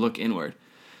intrinsic and to look inward.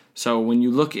 So when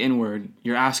you look inward,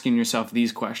 you're asking yourself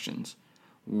these questions.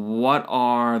 What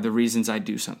are the reasons I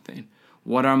do something?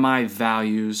 What are my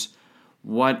values?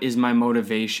 What is my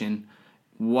motivation?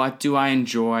 What do I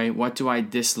enjoy? What do I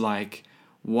dislike?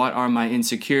 What are my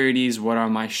insecurities? What are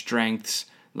my strengths?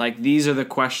 Like, these are the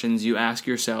questions you ask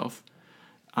yourself.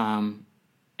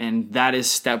 And that is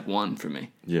step one for me.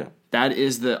 Yeah. That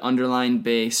is the underlying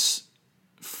base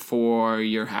for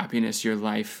your happiness, your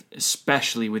life,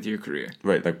 especially with your career.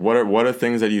 Right. Like, what are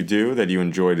things that you do that you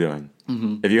enjoy doing?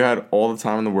 If you had all the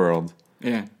time in the world,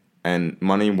 and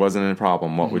money wasn't a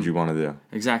problem, what would you want to do?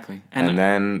 Exactly. And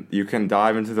then you can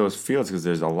dive into those fields because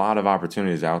there's a lot of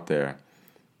opportunities out there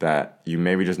that you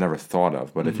maybe just never thought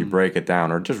of. But if you break it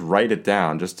down or just write it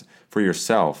down just for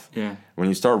yourself, when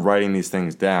you start writing these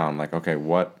things down, like, okay,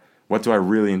 what do I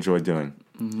really enjoy doing?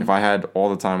 If I had all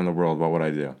the time in the world, what would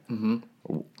I do?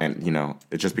 And,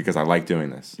 it's just because I like doing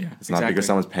this. It's not because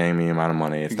someone's paying me an amount of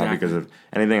money. It's not because of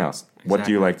anything else. What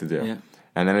do you like to do?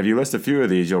 And then if you list a few of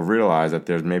these, you'll realize that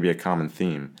there's maybe a common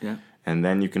theme. And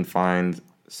then you can find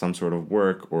some sort of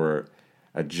work or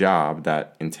a job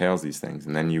that entails these things.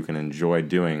 And then you can enjoy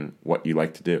doing what you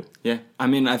like to do. Yeah.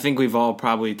 I think we've all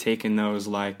probably taken those,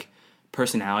 like,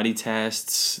 personality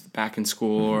tests back in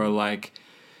school or, like,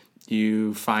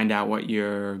 you find out what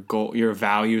your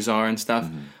values are and stuff.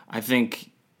 I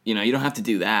think, you don't have to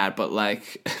do that, but,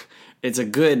 like, it's a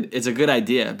good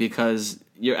idea because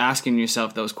you're asking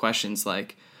yourself those questions,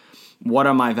 like, what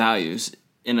are my values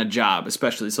in a job,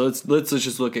 especially? So let's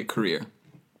just look at career.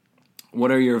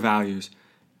 What are your values?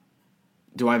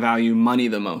 Do I value money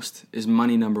the most? Is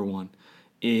money number one?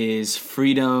 Is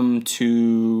freedom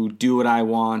to do what I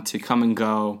want, to come and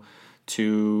go,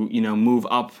 to, move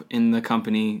up in the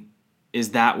company?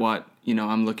 Is that what,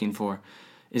 I'm looking for?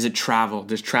 Is it travel?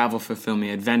 Does travel fulfill me?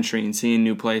 Adventuring, seeing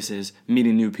new places,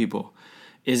 meeting new people.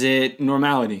 Is it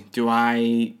normality? Do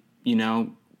I,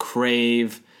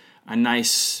 crave a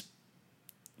nice,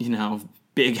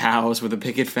 big house with a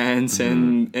picket fence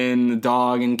and a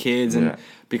dog and kids and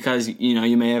because,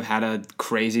 you may have had a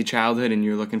crazy childhood and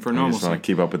you're looking for normalcy. You just want to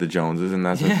keep up with the Joneses and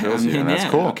that's what fills you. And that's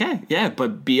cool. Okay, yeah,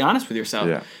 but be honest with yourself.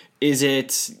 Yeah. Is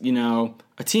it,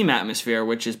 a team atmosphere,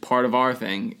 which is part of our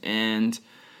thing, and,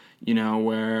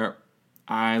 where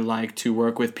I like to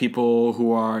work with people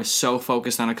who are so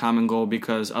focused on a common goal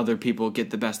because other people get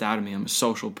the best out of me. I'm a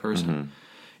social person.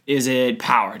 Is it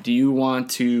power? Do you want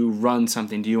to run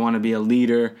something? Do you want to be a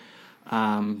leader,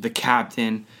 the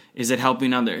captain? Is it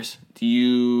helping others? Do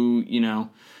you,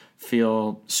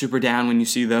 feel super down when you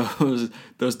see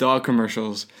those dog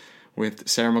commercials with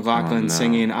Sarah McLachlan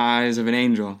singing "Eyes of an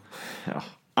Angel"?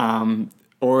 Oh.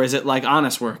 Or is it like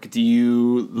honest work? Do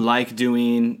you like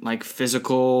doing like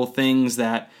physical things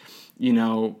that,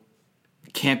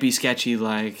 can't be sketchy?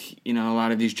 Like, a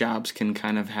lot of these jobs can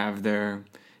kind of have their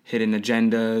hidden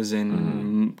agendas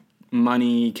and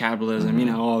money, capitalism,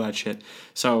 all that shit.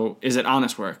 So is it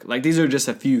honest work? Like, these are just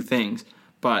a few things,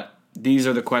 but these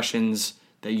are the questions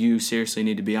that you seriously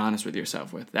need to be honest with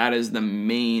yourself with. That is the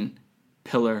main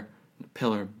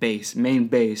main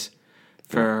base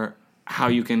for how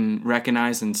you can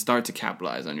recognize and start to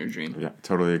capitalize on your dream. Yeah,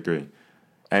 totally agree.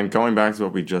 And going back to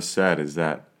what we just said is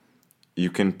that you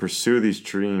can pursue these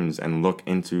dreams and look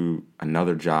into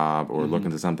another job or look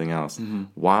into something else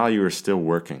while you are still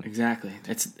working. Exactly.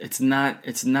 It's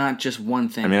not just one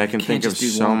thing. I mean, I can think of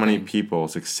so many people,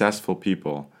 successful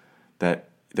people, that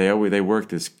they work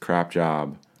this crap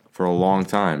job for a long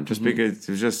time just because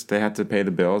it was just they had to pay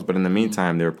the bills. But in the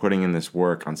meantime, they were putting in this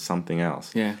work on something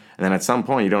else. Yeah. And then at some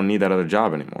point, you don't need that other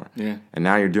job anymore. Yeah. And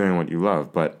now you're doing what you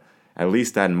love. But at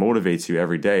least that motivates you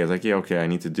every day. It's like, yeah, okay, I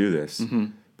need to do this.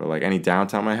 But like any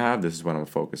downtime I have, this is what I'm going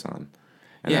to focus on.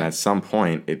 And then at some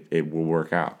point, it will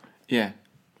work out. Yeah.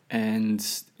 And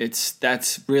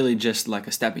that's really just like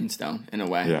a stepping stone in a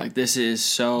way. Yeah. Like this is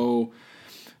so,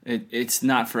 it's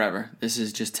not forever. This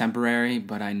is just temporary,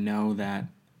 but I know that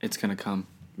it's going to come.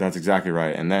 That's exactly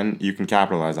right. And then you can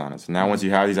capitalize on it. So now once you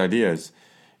have these ideas,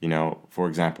 for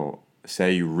example,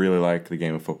 say you really like the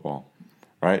game of football,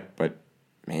 right? But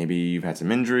maybe you've had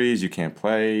some injuries, you can't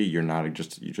play, you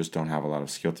just don't have a lot of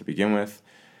skill to begin with.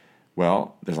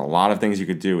 Well, there's a lot of things you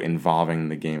could do involving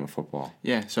the game of football.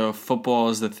 Yeah, so if football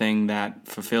is the thing that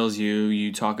fulfills you,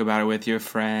 you talk about it with your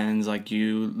friends, like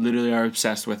you literally are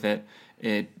obsessed with it,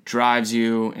 it drives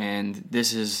you, and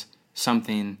this is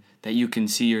something that you can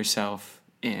see yourself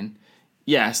in.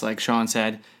 Yes, like Sean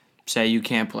said, say you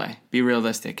can't play. Be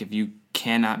realistic. If you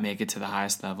cannot make it to the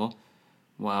highest level,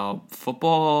 well,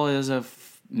 football is a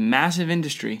massive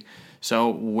industry. So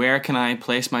where can I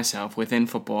place myself within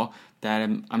football that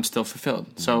I'm still fulfilled?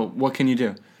 So what can you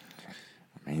do?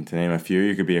 I mean, to name a few,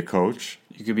 you could be a coach.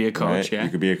 You could be a coach, right? yeah. You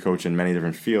could be a coach in many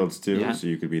different fields, too. Yeah. So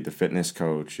you could be the fitness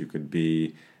coach. You could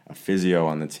be a physio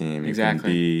on the team. You Exactly. could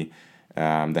be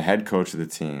the head coach of the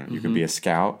team. You could be a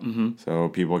scout. So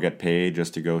people get paid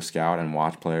just to go scout and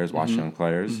watch players, watch young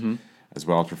players, as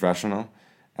well as professional.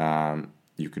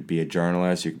 You could be a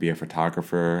journalist. You could be a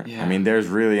photographer. Yeah. I mean, there's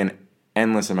really an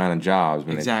endless amount of jobs.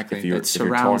 Exactly. If you're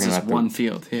surrounds talking this about one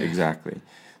field. Yeah. Exactly.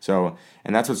 So,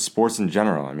 and that's what sports in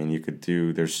general. I mean, you could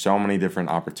do, there's so many different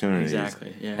opportunities.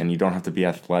 Exactly, yeah. And you don't have to be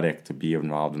athletic to be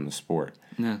involved in the sport.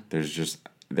 No.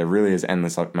 There really is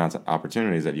endless amounts of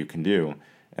opportunities that you can do.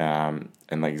 And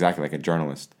like exactly like a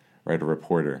journalist, right? A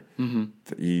reporter.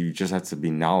 You just have to be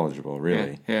knowledgeable,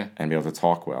 really. Yeah. And be able to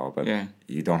talk well. But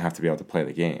you don't have to be able to play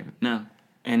the game. No.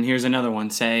 And here's another one.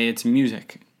 Say it's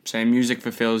music. Say music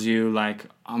fulfills you. Like,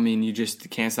 I mean, you just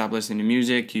can't stop listening to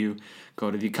music. You go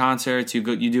to the concerts. You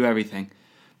do everything.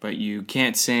 But you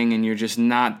can't sing and you're just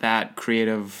not that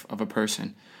creative of a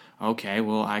person. Okay,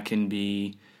 well, I can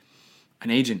be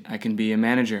an agent. I can be a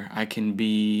manager. I can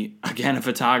be, again, a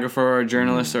photographer or a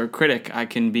journalist or a critic. I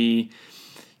can be,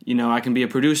 I can be a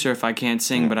producer if I can't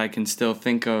sing, but I can still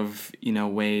think of,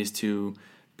 ways to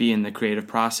be in the creative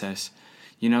process.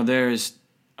 There's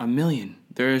a million.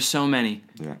 There are so many.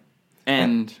 Yeah.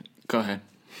 And go ahead.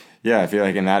 Yeah, I feel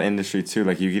like in that industry too,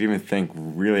 like you could even think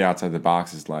really outside the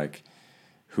box is like,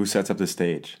 who sets up the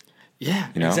stage? Yeah,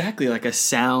 exactly. Like a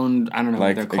sound, I don't know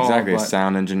what they're called. Exactly, a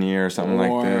sound engineer or something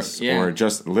like this. Yeah. Or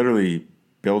just literally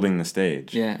building the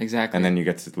stage. Yeah, exactly. And then you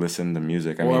get to listen to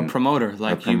music. A promoter.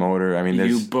 Like a promoter.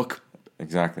 You book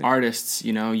exactly artists,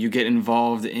 you get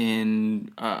involved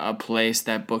in a place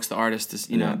that books the artist,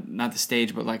 not the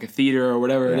stage, but like a theater or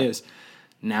whatever it is.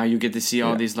 Now you get to see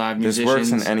all these live musicians.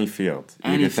 This works in any field.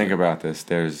 You can think about this.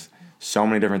 There's so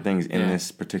many different things in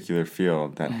this particular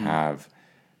field that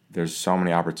there's so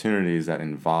many opportunities that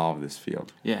involve this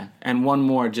field. Yeah. And one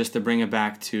more just to bring it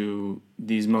back to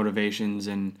these motivations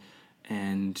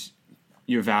and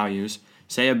your values.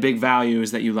 Say a big value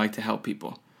is that you like to help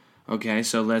people. Okay,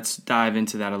 so let's dive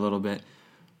into that a little bit.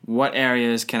 What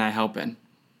areas can I help in?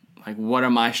 Like, what are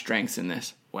my strengths in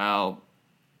this? Well,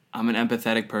 I'm an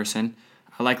empathetic person.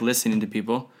 I like listening to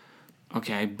people.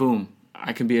 Okay, boom.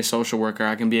 I can be a social worker.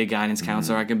 I can be a guidance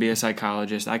counselor. I can be a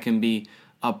psychologist. I can be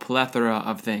a plethora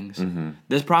of things.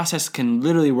 This process can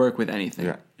literally work with anything.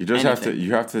 Yeah, you just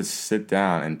have to sit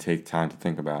down and take time to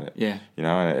think about it. Yeah. You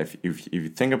know, and if you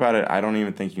think about it, I don't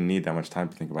even think you need that much time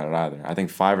to think about it either. I think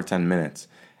 5 or 10 minutes,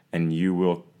 and you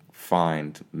will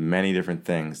find many different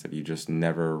things that you just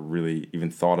never really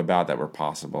even thought about that were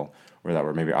possible, or that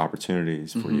were maybe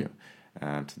opportunities for you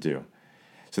to do.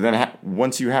 So then,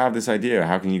 once you have this idea,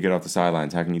 how can you get off the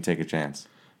sidelines? How can you take a chance?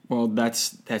 Well,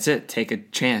 that's it. Take a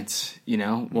chance, you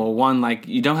know? Well, one, like,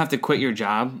 you don't have to quit your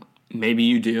job. Maybe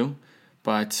you do.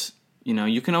 But, you know,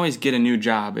 you can always get a new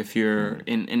job if you're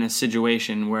in a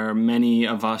situation where many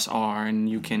of us are, and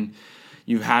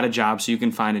you've had a job, so you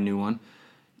can find a new one.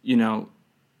 You know,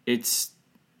 it's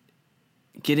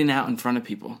getting out in front of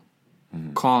people,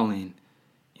 calling,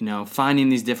 you know, finding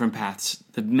these different paths.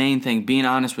 The main thing, being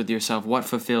honest with yourself, what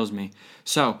fulfills me.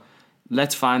 So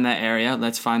let's find that area,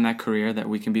 let's find that career that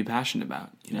we can be passionate about,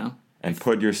 you know? And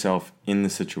put yourself in the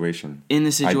situation.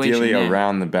 Ideally,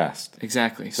 around the best.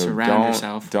 Exactly. So surround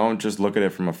yourself. Don't just look at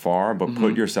it from afar, but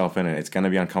put yourself in it. It's going to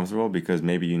be uncomfortable because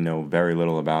maybe you know very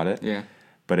little about it. Yeah.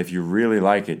 But if you really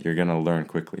like it, you're going to learn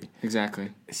quickly.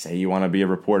 Exactly. Say you want to be a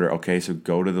reporter. Okay, so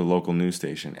go to the local news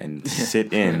station and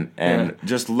sit in and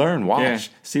just learn,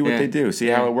 watch, see what they do, see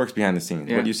how it works behind the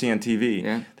scenes. What you see on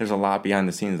TV, there's a lot behind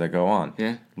the scenes that go on.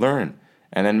 Yeah. Learn.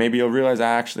 And then maybe you'll realize,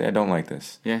 I don't like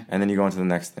this. Yeah. And then you go on to the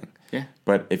next thing. Yeah.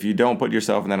 But if you don't put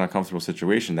yourself in that uncomfortable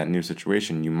situation, that new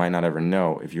situation, you might not ever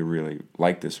know if you really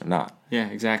like this or not. Yeah,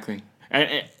 exactly.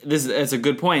 That's a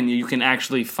good point. You can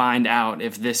actually find out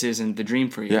if this isn't the dream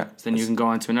for you. Yeah. Then you can go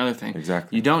on to another thing.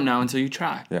 Exactly. You don't know until you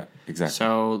try. Yeah, exactly.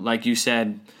 So, like you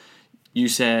said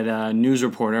news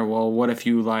reporter. Well, what if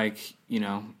you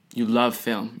you love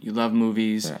film, you love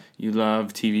movies, you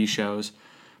love TV shows,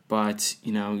 but,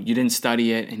 you know, you didn't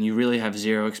study it and you really have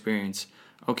zero experience.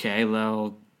 Okay,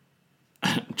 well,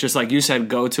 just like you said,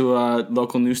 go to a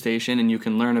local news station and you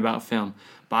can learn about film.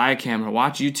 Buy a camera,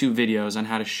 watch YouTube videos on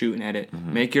how to shoot and edit,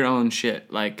 make your own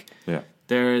shit. Like,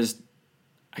 there's,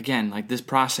 again, like, this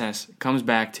process comes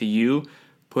back to you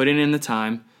putting in the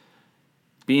time,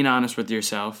 being honest with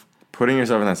yourself. Putting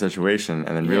yourself in that situation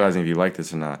and then realizing if you like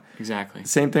this or not. Exactly.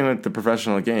 Same thing with the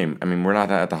professional game. I mean, we're not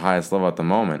at the highest level at the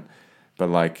moment, but,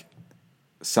 like,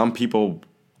 some people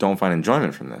don't find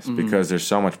enjoyment from this because there's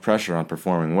so much pressure on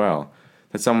performing well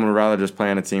that someone would rather just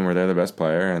play on a team where they're the best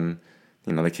player and,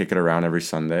 you know, they kick it around every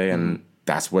Sunday and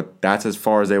that's as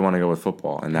far as they want to go with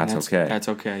football, and that's okay. That's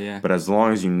okay, yeah. But as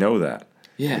long as you know that.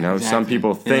 Yeah, you know, exactly. Some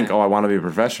people think, I want to be a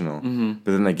professional.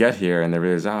 But then they get here and they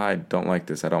realize, I don't like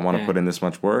this. I don't want to put in this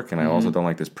much work, and I also don't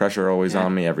like this pressure always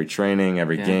on me, every training,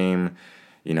 every game.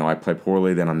 You know, I play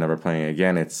poorly, then I'm never playing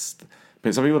again.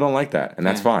 But some people don't like that, and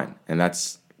that's fine, and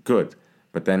that's good.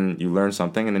 But then you learn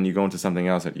something, and then you go into something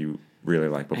else that you really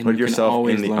like. But put yourself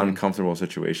in the uncomfortable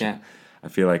situation. I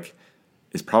feel like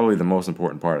is probably the most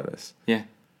important part of this. Yeah.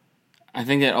 I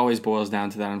think it always boils down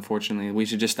to that, unfortunately. We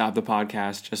should just stop the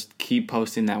podcast, just keep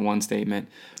posting that one statement.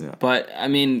 Yeah. But, I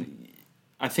mean,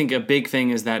 I think a big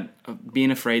thing is that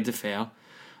being afraid to fail.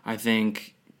 I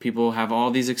think people have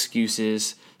all these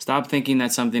excuses. Stop thinking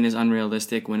that something is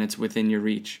unrealistic when it's within your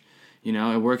reach. You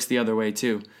know, it works the other way,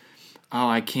 too. Oh,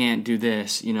 I can't do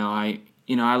this. I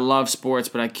love sports,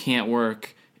 but I can't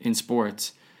work in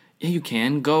sports. Yeah, you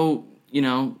can. Go,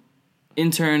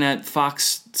 intern at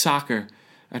Fox Soccer,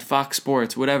 at Fox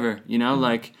Sports, whatever,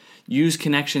 like, use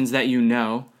connections that you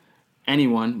know.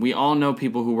 Anyone. We all know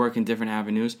people who work in different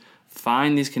avenues.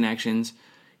 Find these connections.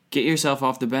 Get yourself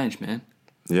off the bench, man.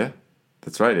 Yeah,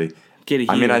 that's right. Get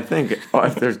a I mean, I think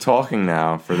if they're talking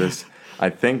now for this, I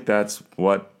think that's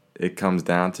what it comes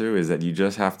down to, is that you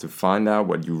just have to find out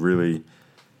what you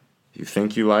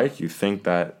think you like, you think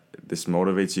that this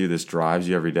motivates you, this drives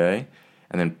you every day,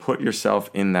 and then put yourself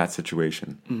in that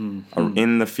situation.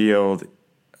 In the field,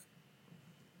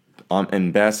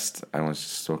 in best, I was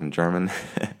just talking German.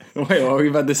 Wait, what were you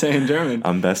about to say in German?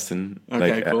 Am besten.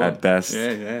 Okay, cool. At best.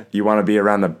 Yeah. You want to be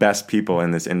around the best people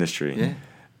in this industry. Yeah.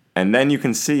 And then you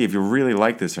can see if you really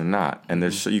like this or not. And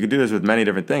you can do this with many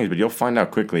different things, but you'll find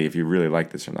out quickly if you really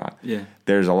like this or not. Yeah.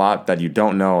 There's a lot that you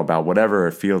don't know about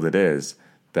whatever field it is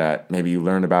that maybe you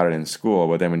learned about it in school,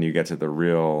 but then when you get to the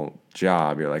real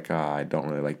job, you're like, I don't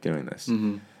really like doing this.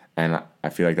 And I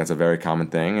feel like that's a very common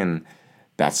thing. And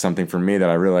that's something for me that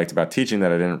I really liked about teaching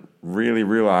that I didn't really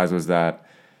realize, was that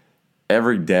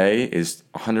every day is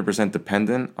 100%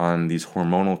 dependent on these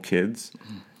hormonal kids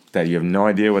that you have no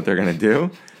idea what they're going to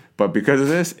do. But because of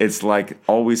this, it's like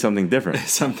always something different.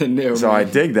 Something new. So man. I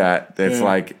dig that. It's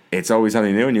like it's always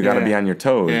something new, and you got to be on your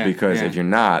toes because if you're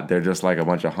not, they're just like a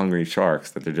bunch of hungry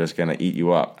sharks that they're just gonna eat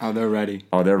you up. Oh, they're ready.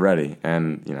 Oh, they're ready,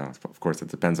 and of course, it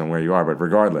depends on where you are. But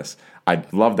regardless, I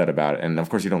love that about it, and of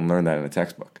course, you don't learn that in a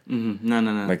textbook. Mm-hmm.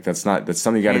 No. Like that's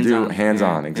something you got to do hands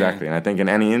on. Exactly, and I think in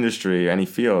any industry, any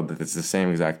field, it's the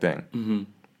same exact thing. Mm-hmm.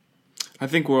 I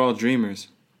think we're all dreamers.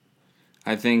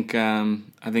 I think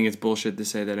it's bullshit to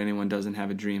say that anyone doesn't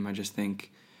have a dream. I just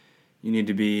think you need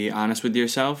to be honest with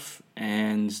yourself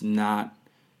and not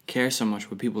care so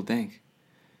much what people think.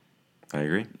 I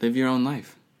agree. Live your own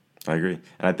life. I agree.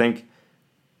 And I think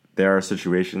there are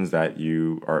situations that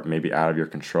you are maybe out of your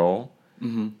control,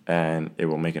 and it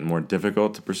will make it more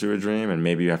difficult to pursue a dream, and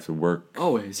maybe you have to work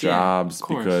jobs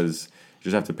because you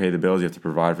just have to pay the bills, you have to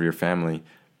provide for your family,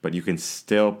 but you can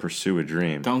still pursue a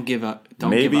dream. Don't give up.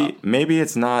 Give up. Maybe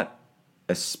it's not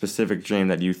a specific dream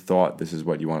that you thought this is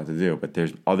what you wanted to do, but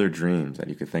there's other dreams that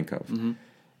you could think of.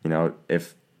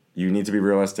 If you need to be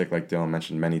realistic, like Dylan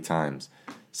mentioned many times,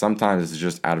 sometimes it's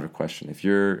just out of a question. If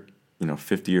you're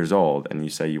 50 years old and you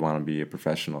say you want to be a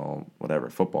professional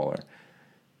footballer,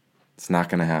 it's not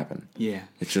going to happen. Yeah.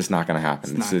 It's just not going to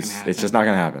happen. It's just not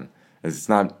going to happen. It's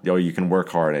not, you can work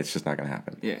hard. It's just not going to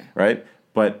happen. Yeah. Right?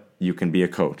 But you can be a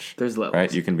coach. There's levels.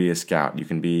 Right? You can be a scout. You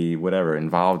can be whatever,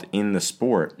 involved in the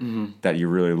sport that you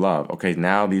really love. Okay,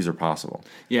 now these are possible.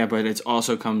 Yeah, but it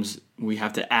also we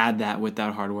have to add that with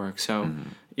that hard work. So,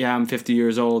 I'm 50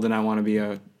 years old and I want to be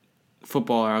a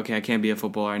footballer. Okay, I can't be a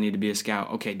footballer. I need to be a scout.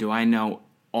 Okay, do I know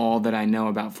all that I know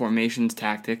about formations,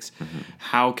 tactics?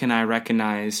 How can I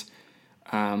recognize,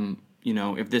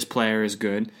 if this player is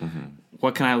good?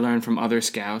 What can I learn from other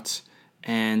scouts?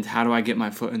 And how do I get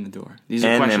my foot in the door? These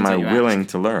are questions that you ask. And am I willing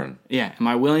to learn? Yeah, am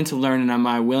I willing to learn, and am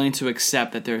I willing to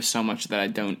accept that there's so much that I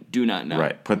do not know?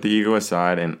 Right. Put the ego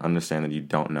aside and understand that you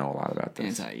don't know a lot about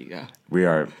this. Anti-ego. We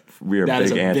are big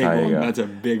anti-ego. That's a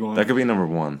big one. That could be number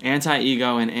one.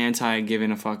 Anti-ego and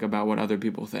anti-giving a fuck about what other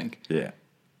people think. Yeah.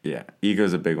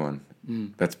 Ego's a big one.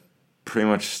 That's pretty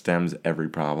much stems every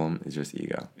problem is just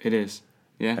ego. It is.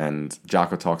 Yeah. And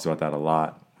Jocko talks about that a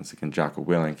lot. Once again, Jocko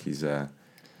Willink, he's a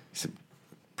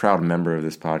proud member of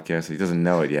this podcast. He doesn't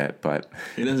know it yet, but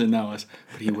he doesn't know us,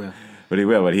 but he will.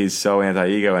 But he's so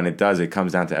anti-ego, and it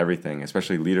comes down to everything,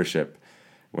 especially leadership.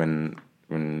 When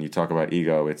you talk about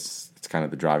ego, it's kind of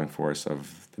the driving force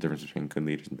of the difference between good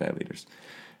leaders and bad leaders.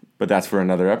 But that's for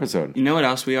another episode. You know what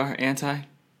else we are anti?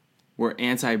 We're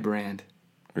anti-brand.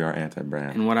 We are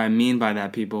anti-brand. And what I mean by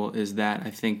that, people, is that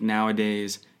I think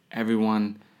nowadays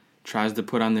everyone tries to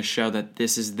put on the show that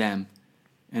this is them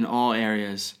in all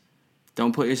areas.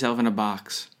 Don't put yourself in a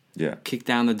box. Yeah. Kick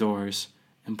down the doors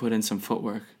and put in some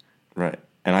footwork. Right.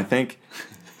 And I think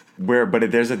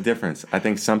but there's a difference. I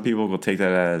think some people will take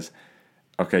that as,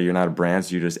 okay, you're not a brand,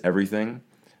 so you're just everything.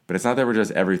 But it's not that we're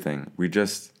just everything. We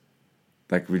just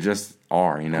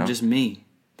are, I'm just me.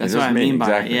 That's what I mean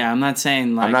by it. Yeah, I'm not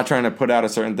saying I'm not trying to put out a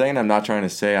certain thing. I'm not trying to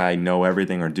say I know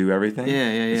everything or do everything. Yeah.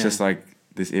 It's just like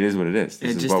this. It is what it is.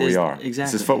 This is what we are.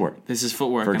 Exactly. This is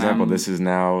footwork. For example, this is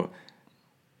now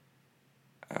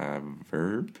a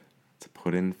verb to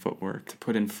put in footwork.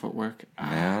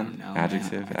 Noun,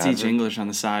 adjective. I teach English on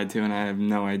the side too, and I have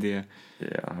no idea. Yeah,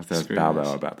 I'll have to ask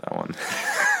Bao about that one.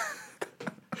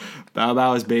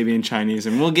 Bao is baby in Chinese,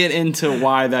 and we'll get into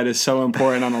why that is so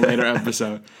important on a later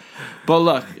episode. But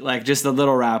look, like just a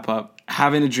little wrap up.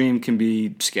 Having a dream can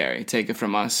be scary. Take it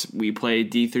from us. We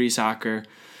played D3 soccer,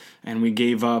 and we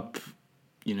gave up,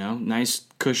 nice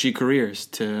cushy careers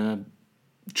to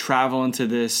travel into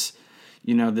this,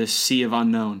 this sea of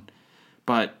unknown.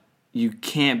 But you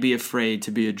can't be afraid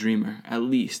to be a dreamer, at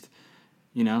least.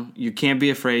 You can't be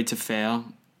afraid to fail.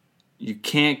 You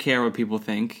can't care what people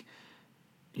think,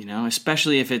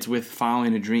 especially if it's with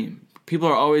following a dream. People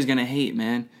are always going to hate,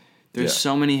 man. There's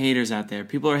so many haters out there.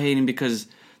 People are hating because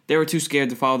they were too scared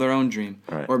to follow their own dream.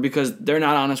 Right. Or because they're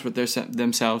not honest with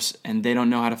themselves and they don't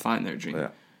know how to find their dream. Yeah.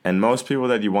 And most people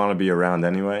that you want to be around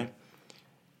anyway,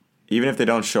 even if they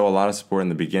don't show a lot of support in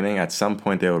the beginning, at some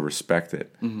point they will respect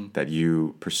it. That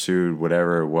you pursued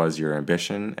whatever it was your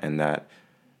ambition and that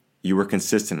you were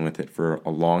consistent with it for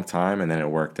a long time and then it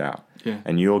worked out. Yeah.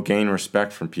 And you'll gain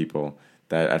respect from people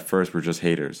that at first were just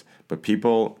haters. But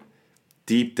people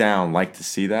deep down like to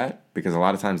see that because a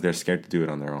lot of times they're scared to do it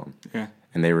on their own. Yeah.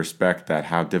 And they respect that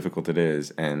how difficult it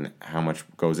is and how much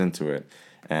goes into it.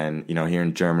 And, here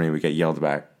in Germany we get yelled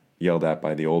at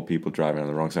by the old people driving on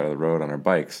the wrong side of the road on our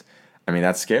bikes. I mean,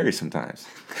 that's scary sometimes.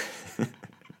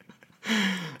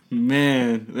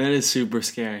 Man, that is super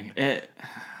scary.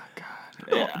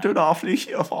 Du darf nicht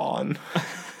hier fahren.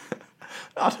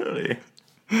 Natürlich.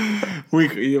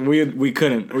 We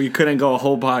couldn't go a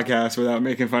whole podcast without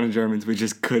making fun of Germans. We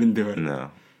just couldn't do it.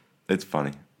 No, it's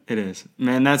funny. It is.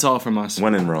 Man, that's all from us.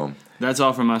 When in Rome. That's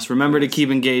all from us. Remember to keep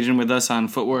engaging with us on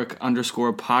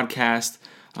footwork_podcast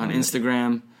on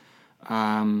Instagram.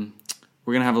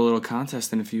 We're going to have a little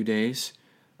contest in a few days.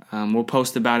 We'll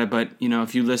post about it, but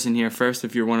if you listen here first,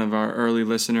 if you're one of our early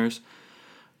listeners,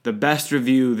 the best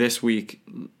review this week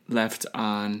left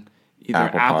on either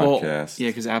Apple Podcasts. Yeah,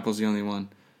 because Apple's the only one.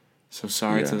 So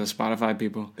sorry to the Spotify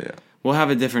people. Yeah. We'll have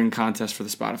a different contest for the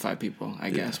Spotify people, I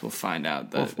guess. We'll find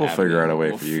out. We'll figure out a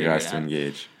way for you guys to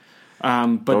engage.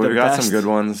 But we've got some good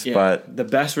ones, but the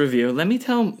best review. Let me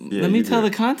tell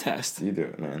the contest. You do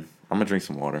it, man. I'm gonna drink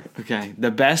some water. Okay, the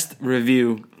best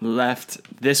review left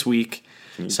this week.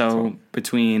 So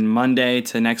between Monday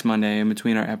to next Monday, in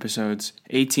between our episodes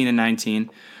 18 and 19,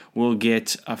 we'll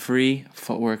get a free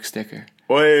Footwork sticker.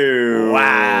 Whoa!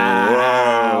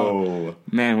 Wow! Whoa.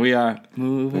 Man, we are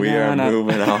moving.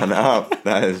 On up.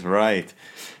 That is right.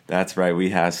 That's right. We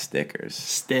have stickers.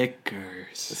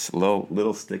 Stickers. This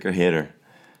little sticker hitter,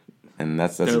 and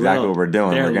that's exactly what we're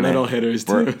doing. They're little hitters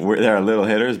too. They're little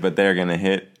hitters, but they're gonna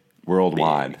hit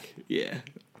worldwide. Big. Yeah.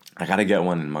 I gotta get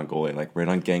one in Mongolia, like right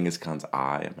on Genghis Khan's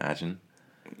eye. Imagine.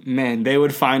 Man, they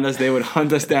would find us. They would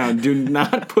hunt us down. Do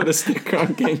not put a sticker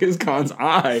on Genghis Khan's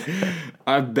eye.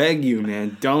 I beg you,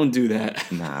 man. Don't do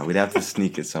that. Nah, we'd have to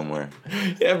sneak it somewhere.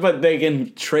 Yeah, but they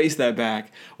can trace that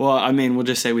back. Well, I mean, we'll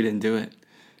just say we didn't do it.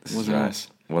 It wasn't us.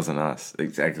 Wasn't us.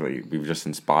 Exactly. We've just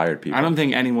inspired people. I don't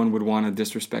think anyone would want to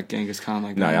disrespect Genghis Khan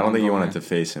like that. No, I don't think you wanted to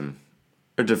face him.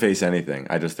 Or to face anything.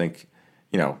 I just think,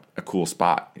 a cool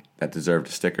spot that deserved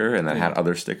a sticker and that had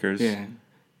other stickers. Yeah.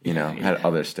 Had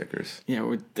other stickers. Yeah,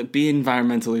 we're be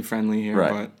environmentally friendly here,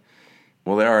 right. But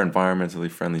well, they are environmentally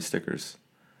friendly stickers.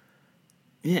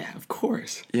 Yeah, of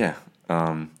course. Yeah.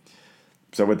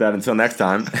 So with that, until next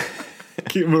time,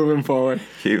 keep moving forward.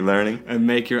 Keep learning. And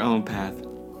make your own path.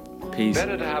 Peace.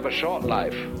 Better to have a short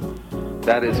life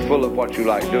that is full of what you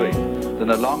like doing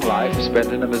than a long life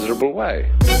spent in a miserable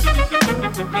way.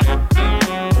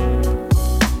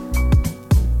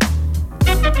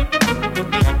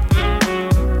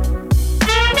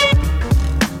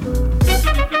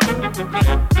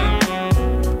 Yeah.